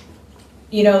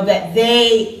 That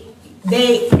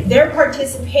their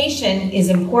participation is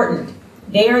important.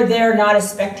 They are there not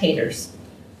as spectators.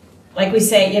 Like we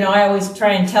say, I always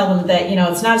try and tell them that,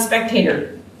 it's not a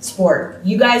spectator sport.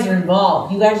 You guys are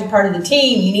involved. You guys are part of the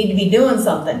team. You need to be doing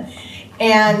something.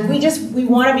 And we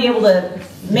want to be able to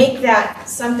make that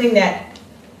something that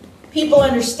people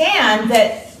understand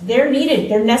that they're needed,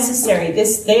 they're necessary.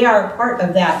 They are part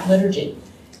of that liturgy,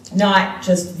 not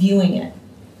just viewing it.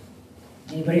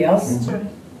 Anybody else?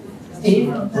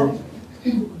 Steve?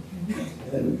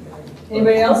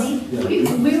 Anybody else? We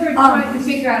were trying to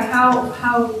figure out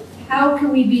how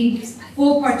can we be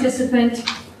full participant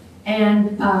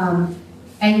and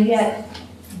yet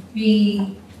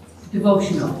be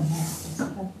devotional.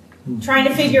 Trying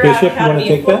to figure Bishop, out how you to want be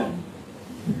to a take full.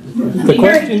 that? The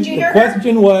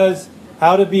question was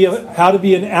how to be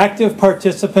an active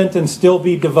participant and still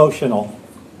be devotional.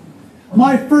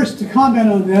 My first comment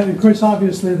on that, and of course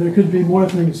obviously there could be more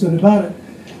things said about it,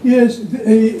 is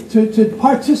to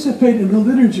participate in the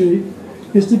liturgy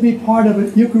is to be part of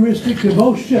a Eucharistic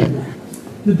devotion.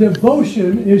 The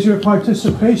devotion is your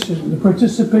participation. The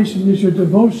participation is your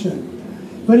devotion.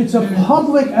 But it's a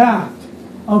public act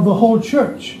of the whole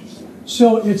church.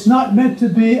 So it's not meant to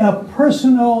be a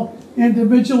personal,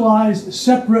 individualized,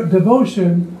 separate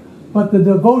devotion, but the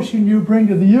devotion you bring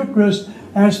to the Eucharist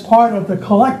as part of the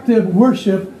collective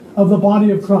worship of the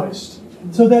body of Christ.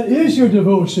 So that is your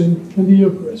devotion in the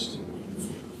Eucharist.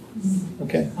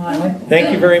 Okay.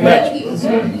 Thank you very much.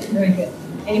 Very good.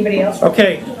 Anybody else?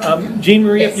 Okay, Jean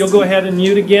Marie, if you'll go ahead and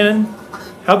mute again.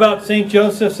 How about St.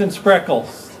 Joseph's and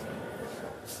Spreckles?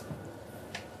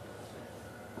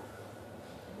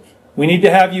 We need to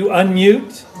have you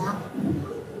unmute.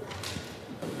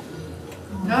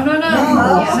 No.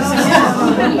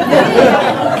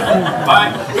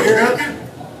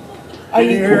 Can you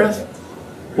hear us?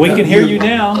 We can hear you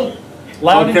now,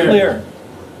 loud and clear.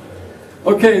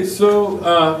 Okay, so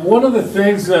one of the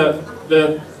things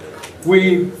that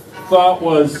we thought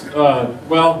was,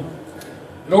 well,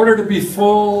 in order to be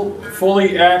full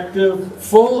active,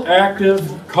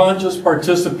 conscious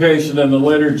participation in the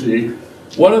liturgy,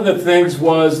 one of the things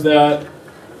was that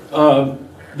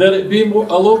it be a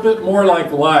little bit more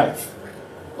like life,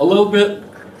 a little bit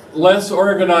less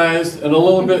organized and a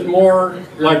little bit more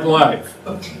like life,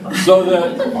 so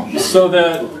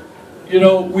that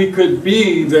we could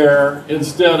be there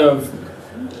instead of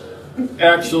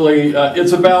actually.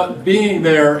 It's about being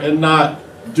there and not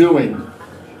doing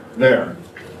there.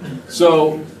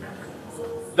 So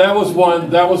that was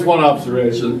one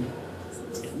observation.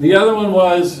 The other one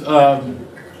was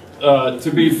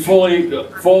to be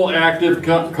full active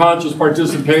conscious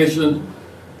participation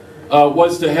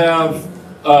was to have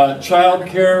child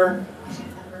care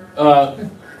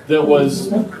that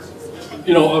was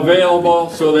available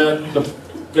so that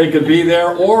they could be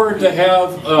there, or to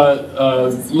have a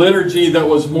liturgy that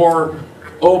was more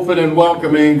open and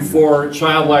welcoming for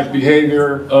childlike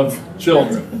behavior of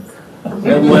children,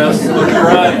 and less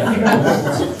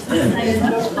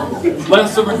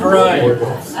of a grind.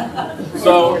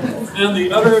 So, and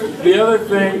the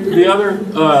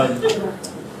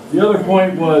other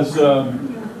point was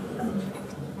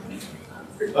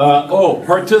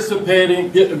participating,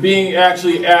 being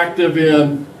actually active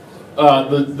in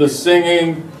the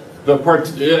singing,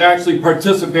 actually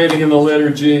participating in the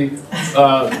liturgy,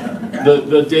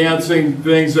 the dancing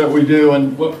things that we do,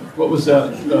 and what was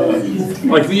that?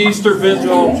 Like the Easter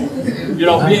Vigil,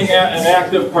 being an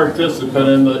active participant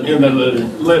in the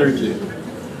liturgy.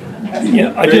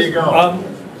 Yeah, There you go.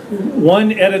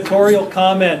 One editorial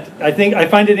comment. I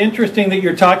find it interesting that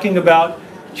you're talking about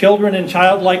children and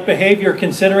childlike behavior,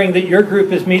 considering that your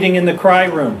group is meeting in the cry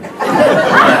room.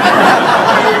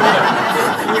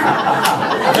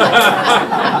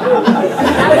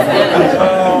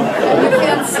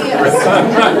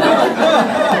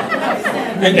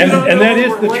 And that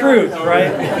is the truth,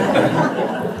 right?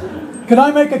 Can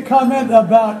I make a comment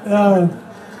about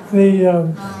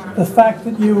the fact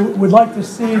that you would like to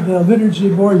see the liturgy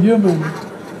more human?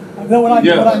 What I'm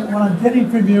getting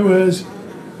from you is,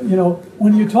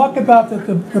 when you talk about that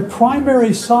the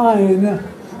primary sign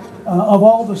of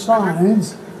all the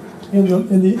signs in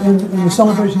the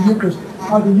celebration of Eucharist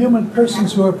are the human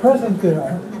persons who are present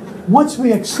there. Once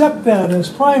we accept that as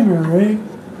primary,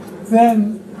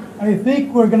 then I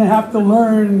think we're going to have to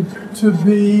learn to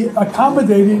be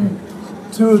accommodating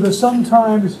to the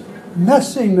sometimes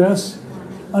messiness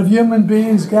of human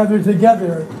beings gathered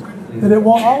together. That it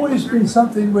won't always be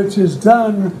something which is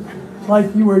done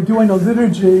like you were doing a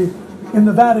liturgy in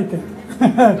the Vatican.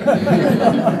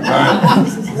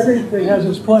 Everything has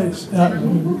its place.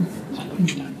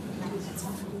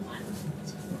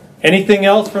 Anything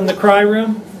else from the cry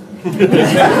room?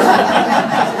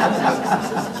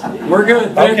 We're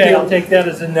good. Thank you. I'll take that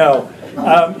as a no.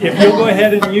 If you'll go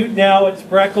ahead and mute now, it's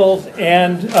Spreckles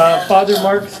and Father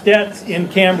Mark Stetz in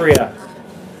Cambria.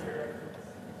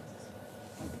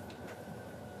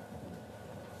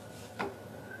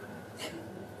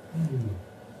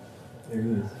 There he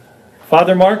is.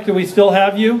 Father Mark, do we still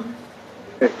have you?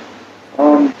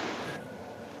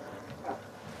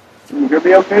 Can you hear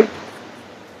me okay?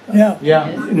 Yeah.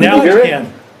 Yeah. Now we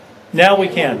can. Now we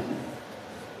can.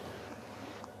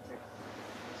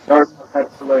 Sorry about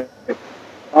that delay.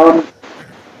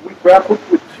 We grappled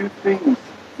with two things.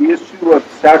 The issue of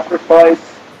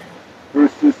sacrifice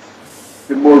versus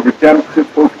the more redemptive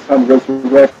focus on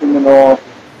resurrecting and all.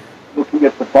 Looking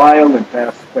at the violent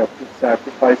aspect of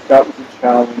sacrifice, that was a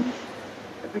challenge.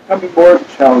 And becoming more of a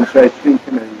challenge, I think,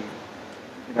 in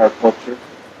our culture.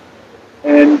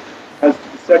 And as to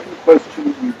the second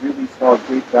question, we really saw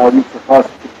great value for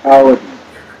hospitality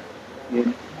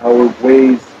in our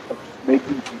ways of just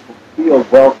making people feel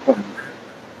welcome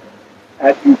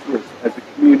at Eucharist as a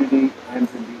community and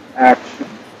in the action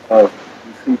of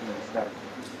receiving the sacrament.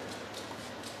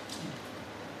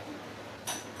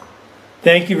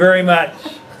 Thank you very much.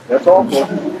 That's all.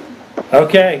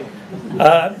 Okay.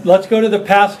 Let's go to the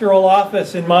pastoral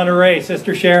office in Monterey.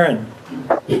 Sister Sharon.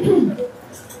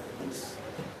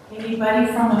 Anybody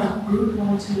from a group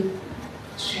want to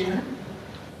share?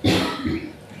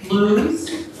 Blues?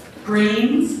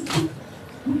 Greens?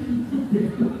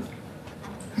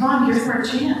 Come on, here's our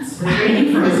chance. We're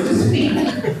waiting for us to speak.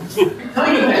 Tell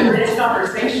you better rich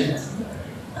conversations.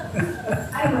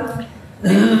 I will.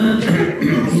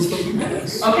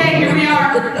 Okay, here we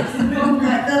are.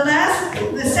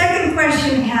 The second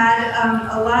question had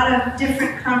a lot of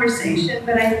different conversation,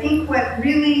 but I think what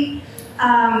really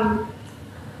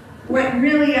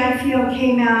I feel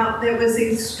came out that was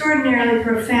extraordinarily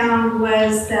profound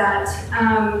was that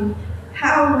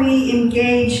how we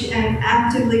engage and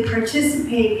actively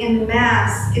participate in the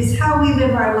Mass is how we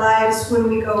live our lives when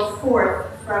we go forth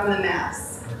from the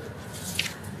Mass.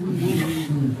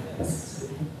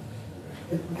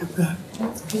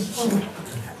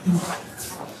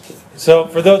 So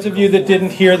for those of you that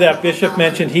didn't hear that, Bishop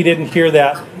mentioned he didn't hear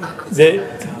that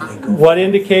what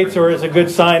indicates or is a good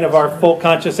sign of our full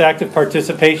conscious active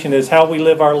participation is how we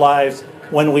live our lives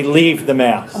when we leave the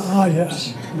Mass. Ah,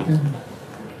 yes.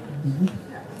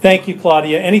 Thank you,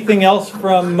 Claudia. Anything else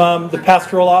from the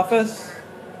pastoral office?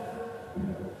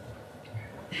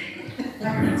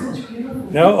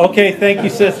 No? Okay, thank you,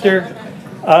 sister.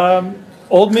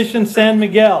 Old Mission San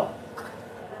Miguel.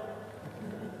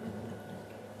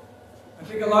 I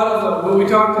think a lot of what we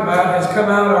talked about has come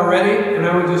out already, and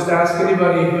I would just ask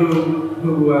anybody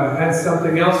who has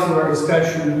something else from our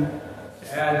discussion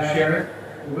to add, share it.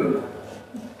 You would?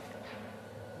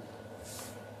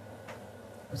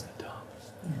 I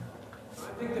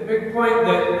think the big point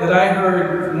that I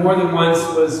heard more than once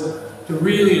was to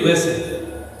really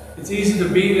listen. It's easy to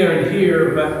be there and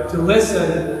hear, but to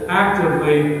listen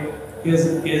actively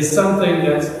is something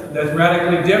that's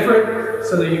radically different,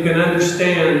 so that you can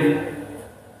understand,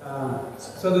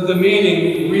 so that the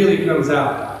meaning really comes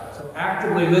out. So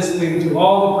actively listening to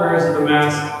all the prayers of the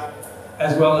Mass,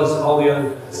 as well as all the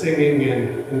other singing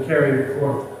and carrying it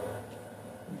forth.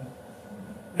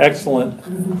 Excellent.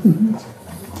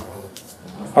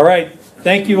 All right.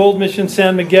 Thank you, Old Mission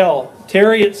San Miguel.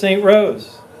 Terry at St.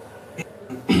 Rose.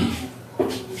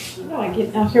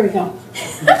 Oh, here we go.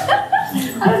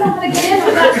 I don't know how to get in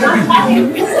without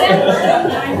talking.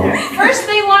 First,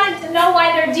 they wanted to know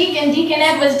why their Deacon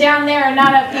Ed was down there and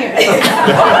not up here.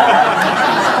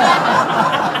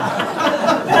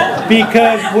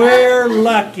 Because we're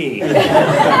lucky. I'm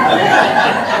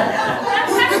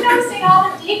noticing all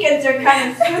the deacons are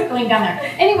kind of circling down there.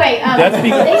 Anyway,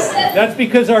 that's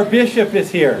because our bishop is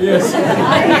here. Yes.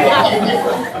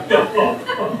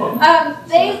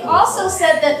 They also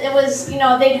said that it was,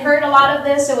 they'd heard a lot of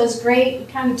this. It was great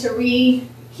kind of to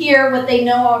re-hear what they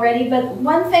know already. But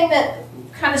one thing that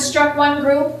kind of struck one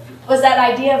group was that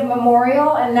idea of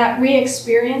memorial and that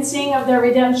re-experiencing of their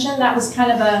redemption. That was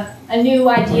kind of a new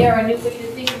idea or a new way to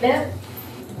think of it.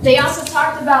 They also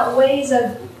talked about ways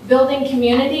of building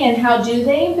community and how do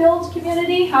they build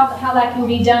community, how that can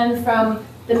be done from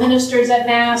the ministers at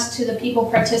Mass to the people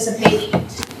participating,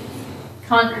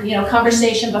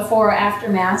 conversation before or after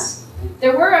Mass.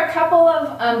 There were a couple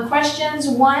of questions.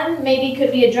 One maybe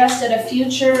could be addressed at a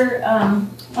future,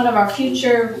 one of our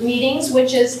future meetings,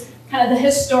 which is kind of the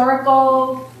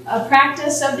historical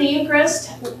practice of the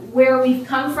Eucharist, where we've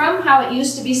come from, how it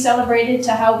used to be celebrated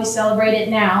to how we celebrate it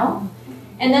now.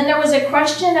 And then there was a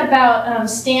question about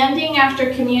standing after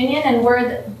communion and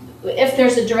if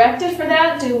there's a directive for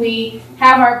that. Do we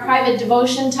have our private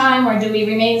devotion time, or do we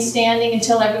remain standing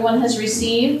until everyone has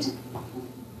received?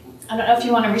 I don't know if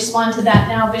you want to respond to that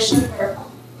now, Bishop. Or...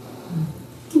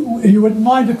 You wouldn't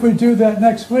mind if we do that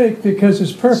next week, because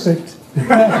it's perfect.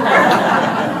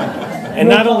 And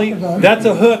not only, that's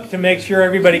a hook to make sure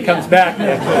everybody comes back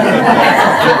next week.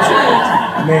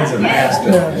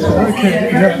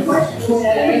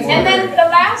 Okay. And then the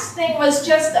last thing was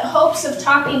just the hopes of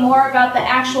talking more about the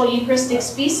actual Eucharistic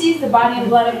species, the body and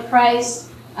blood of Christ.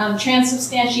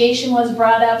 Transubstantiation was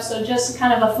brought up, so just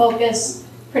kind of a focus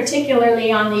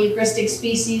particularly on the Eucharistic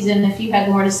species, and if you had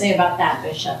more to say about that,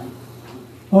 Bishop.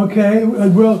 Okay,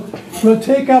 we'll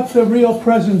take up the real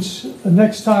presence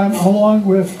next time, along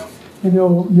with,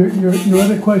 your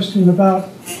other question about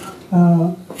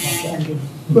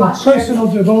personal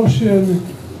devotion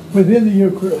within the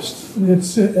Eucharist.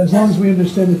 It's as long as we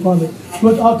understand it fully.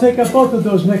 But I'll take up both of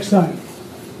those next time.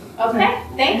 Okay,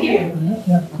 thank you.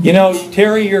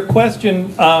 Terry, your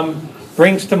question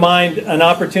brings to mind an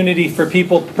opportunity for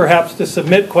people perhaps to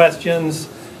submit questions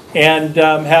and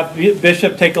have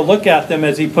Bishop take a look at them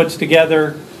as he puts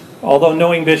together, although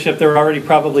knowing Bishop, they're already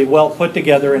probably well put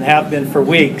together and have been for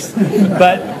weeks,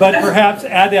 but perhaps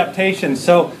adaptations.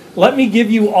 So let me give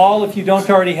you all, if you don't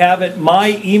already have it,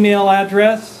 my email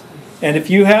address. And if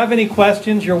you have any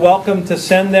questions, you're welcome to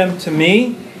send them to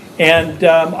me. And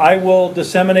I will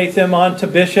disseminate them on to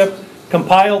Bishop,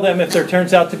 compile them if there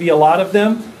turns out to be a lot of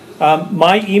them.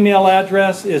 My email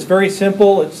address is very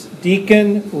simple. It's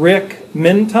Deacon Rick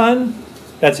Minton.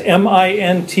 That's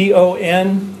MINTON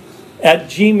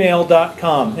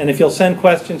 @gmail.com. And if you'll send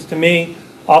questions to me,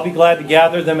 I'll be glad to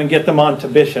gather them and get them on to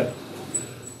Bishop.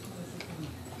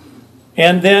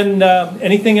 And then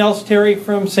anything else, Terry,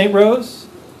 from St. Rose?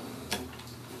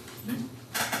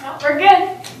 No, we're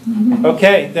good.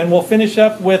 Okay, then we'll finish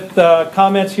up with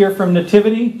comments here from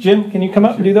Nativity. Jim, can you come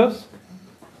up and do those?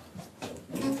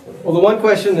 Well, the one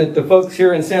question that the folks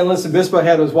here in San Luis Obispo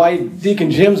had was why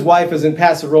Deacon Jim's wife is in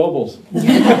Paso Robles.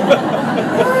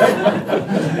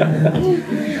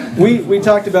 we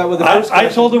talked about with the first I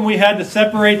told him we had to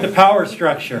separate the power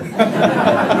structure.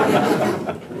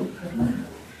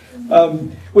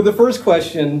 With the first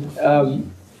question,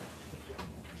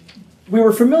 we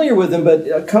were familiar with them,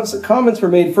 but comments were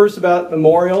made first about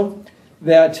memorial,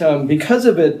 that because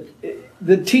of it,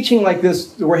 the teaching like this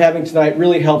that we're having tonight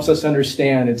really helps us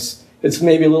understand. It's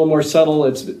maybe a little more subtle,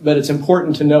 but it's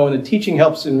important to know, and the teaching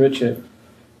helps enrich it.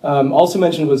 Also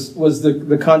mentioned was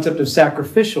the concept of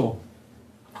sacrificial,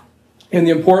 and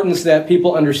the importance that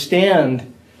people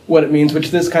understand what it means,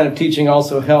 which this kind of teaching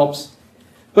also helps.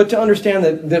 But to understand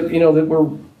that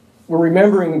we're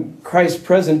remembering Christ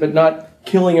present, but not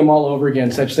killing him all over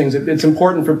again, such things. It's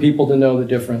important for people to know the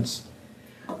difference.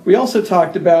 We also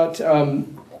talked about,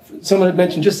 someone had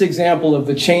mentioned just the example of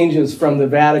the changes from the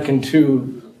Vatican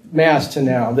II Mass to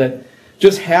now, that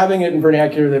just having it in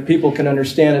vernacular that people can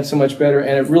understand it so much better,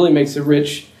 and it really makes a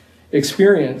rich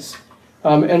experience.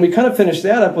 And we kind of finished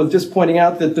that up with just pointing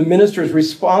out that the minister is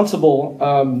responsible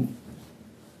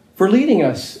for leading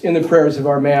us in the prayers of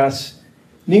our Mass,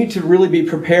 need to really be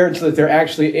prepared so that they're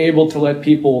actually able to let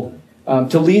people,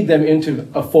 to lead them into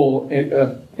a full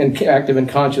and active and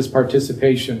conscious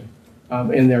participation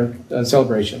in their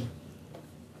celebration.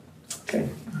 Okay.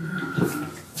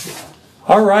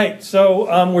 All right,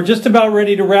 so we're just about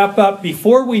ready to wrap up.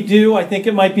 Before we do, I think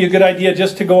it might be a good idea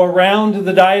just to go around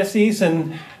the diocese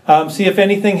and see if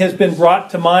anything has been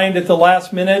brought to mind at the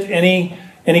last minute.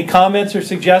 Any comments or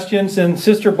suggestions? And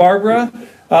Sister Barbara,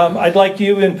 I'd like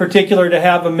you in particular to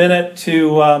have a minute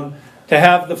to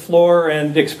have the floor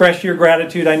and express your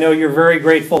gratitude. I know you're very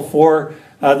grateful for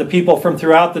the people from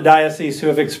throughout the diocese who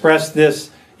have expressed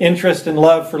this interest and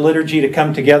love for liturgy to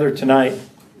come together tonight.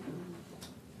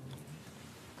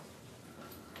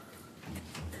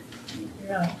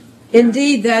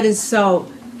 Indeed, that is so.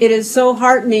 It is so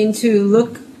heartening to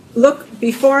look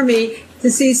before me to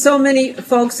see so many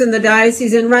folks in the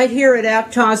diocese, and right here at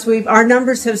Aptos, our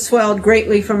numbers have swelled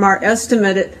greatly from our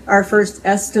first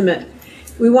estimate.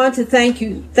 We want to thank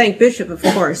Bishop, of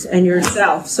course, and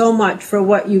yourself so much for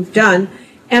what you've done,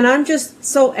 and I'm just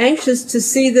so anxious to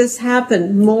see this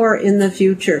happen more in the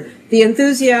future. The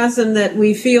enthusiasm that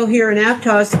we feel here in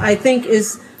Aptos, I think,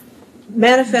 is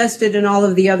manifested in all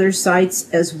of the other sites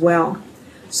as well.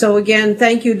 So again,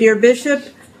 thank you, dear Bishop.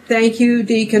 Thank you,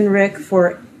 Deacon Rick,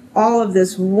 for all of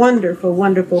this wonderful,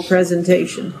 wonderful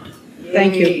presentation.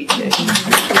 Thank you.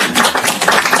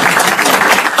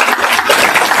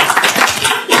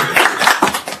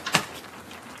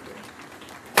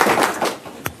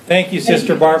 Thank you,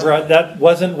 Sister Barbara. That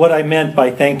wasn't what I meant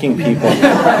by thanking people.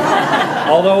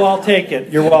 Although I'll take it.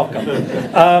 You're welcome.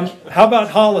 How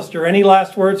about Hollister? Any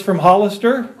last words from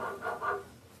Hollister?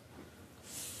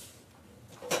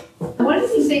 One of the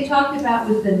things they talked about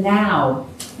was the now,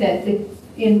 that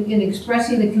in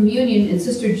expressing the communion, and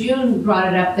Sister June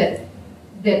brought it up,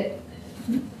 that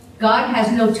God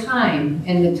has no time,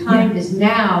 and the time is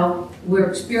now. We're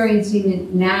experiencing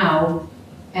it now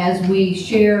as we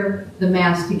share the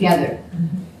Mass together.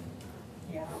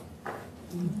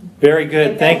 Very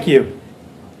good. Thank you.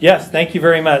 Yes, thank you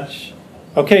very much.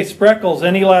 Okay, Spreckles,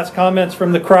 any last comments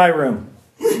from the cry room?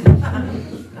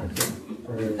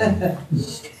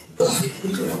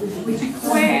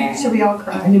 Should we all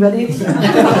cry? Anybody? Should we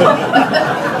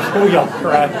all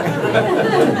cry?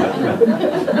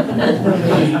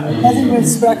 Nothing with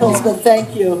Spreckles, but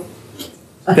thank you.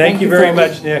 Thank you very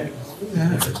much, Nick.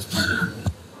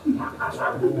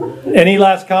 Any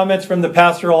last comments from the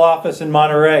pastoral office in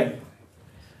Monterey?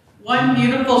 One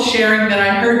beautiful sharing that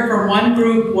I heard from one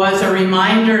group was a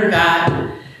reminder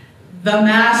that the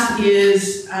Mass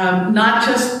is not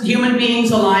just human beings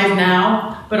alive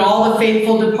now, but all the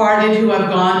faithful departed who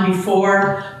have gone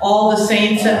before, all the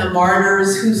saints and the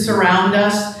martyrs who surround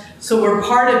us. So we're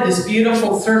part of this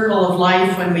beautiful circle of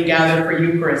life when we gather for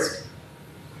Eucharist.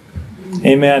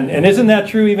 Amen. And isn't that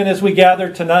true even as we gather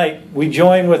tonight? We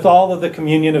join with all of the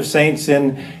communion of saints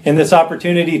in this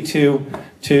opportunity to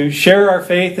share our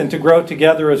faith and to grow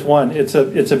together as one. It's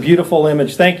a beautiful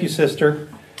image. Thank you, sister.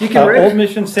 Deacon Rick? Old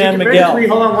Mission San Deacon Miguel. Rick,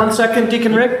 hold on 1 second,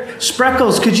 Deacon Rick.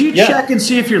 Spreckles, could you check and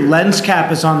see if your lens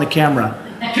cap is on the camera?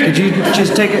 Could you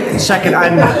just take a second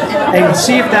and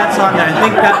see if that's on there? I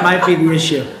think that might be the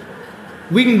issue.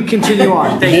 We can continue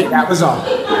on. Thank you. That was all.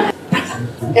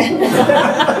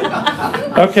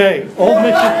 Okay, Old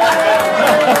Mission.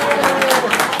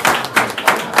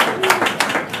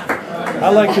 I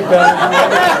liked it better.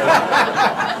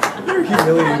 You're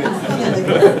humiliating.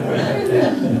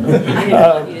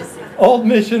 Old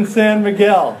Mission San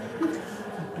Miguel.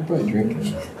 You're probably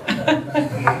drinking.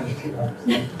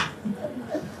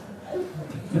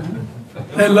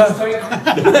 They left.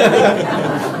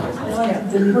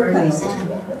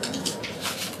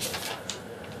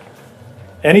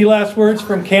 Any last words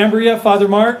from Cambria, Father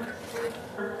Mark?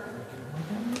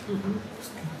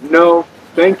 No,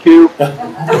 thank you.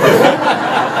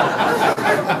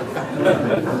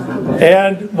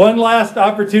 And one last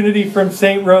opportunity from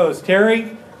St. Rose.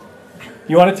 Terry,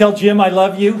 you want to tell Jim I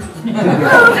love you?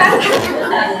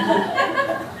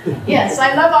 Yes,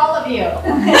 I love all of you.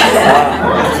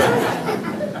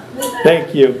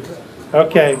 Thank you.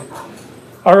 Okay.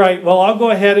 All right, well, I'll go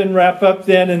ahead and wrap up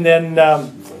then, and then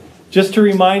just to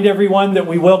remind everyone that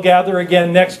we will gather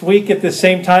again next week at the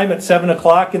same time at 7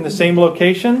 o'clock in the same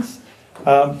locations.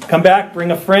 Come back,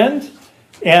 bring a friend.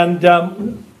 And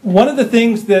one of the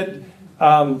things that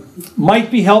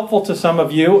might be helpful to some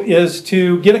of you is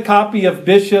to get a copy of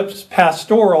Bishop's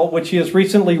Pastoral, which he has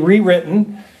recently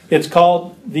rewritten. It's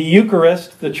called The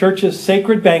Eucharist, the Church's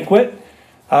Sacred Banquet.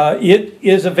 It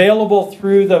is available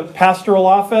through the pastoral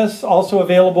office, also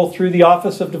available through the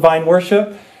Office of Divine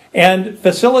Worship. And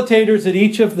facilitators at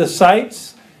each of the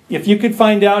sites, if you could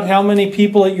find out how many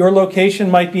people at your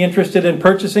location might be interested in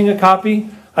purchasing a copy,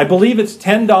 I believe it's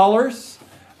 $10.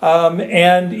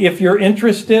 And if you're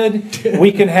interested,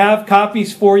 we can have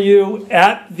copies for you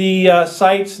at the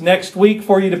sites next week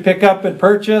for you to pick up and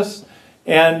purchase.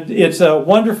 And it's a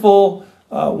wonderful,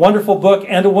 wonderful book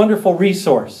and a wonderful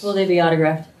resource. Will they be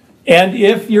autographed? And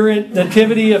if you're in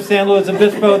Nativity of San Luis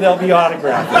Obispo, they'll be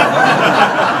autographed.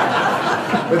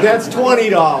 But that's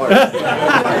 $20.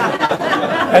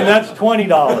 And that's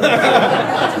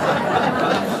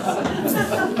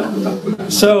 $20.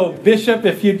 So, Bishop,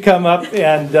 if you'd come up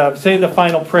and say the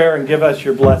final prayer and give us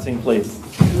your blessing, please.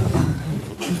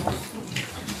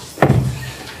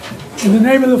 In the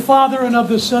name of the Father, and of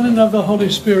the Son, and of the Holy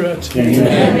Spirit.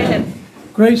 Amen.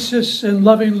 Gracious and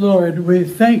loving Lord, we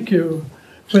thank you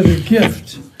for the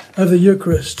gift of the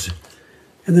Eucharist,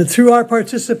 and that through our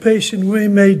participation we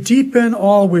may deepen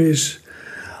always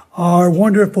our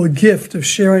wonderful gift of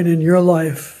sharing in your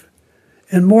life.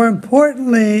 And more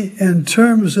importantly, in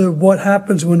terms of what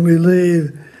happens when we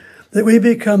leave, that we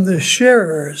become the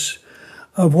sharers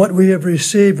of what we have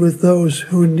received with those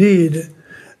who need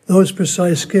those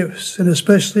precise gifts, and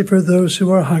especially for those who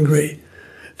are hungry,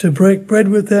 to break bread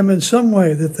with them in some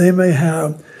way that they may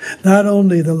have not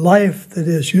only the life that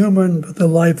is human, but the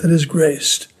life that is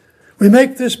graced. We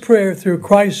make this prayer through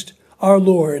Christ our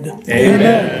Lord.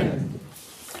 Amen.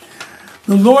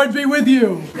 The Lord be with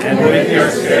you. And with your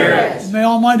spirit. May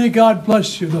Almighty God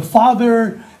bless you, the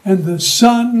Father and the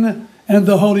Son and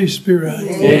the Holy Spirit.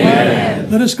 Amen.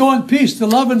 Let us go in peace to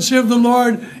love and serve the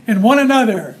Lord and one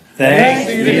another.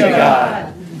 Thanks be to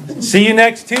God. See you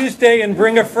next Tuesday, and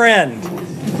bring a friend.